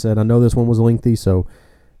 guys, like I said, I know this one was lengthy, so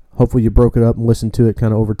hopefully you broke it up and listened to it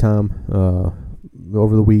kind of over time,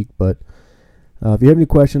 over the week. But if you have any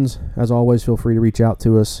questions, as always, feel free to reach out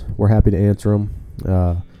to us. We're happy to answer them.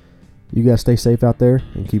 You guys stay safe out there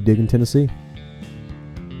and keep digging Tennessee.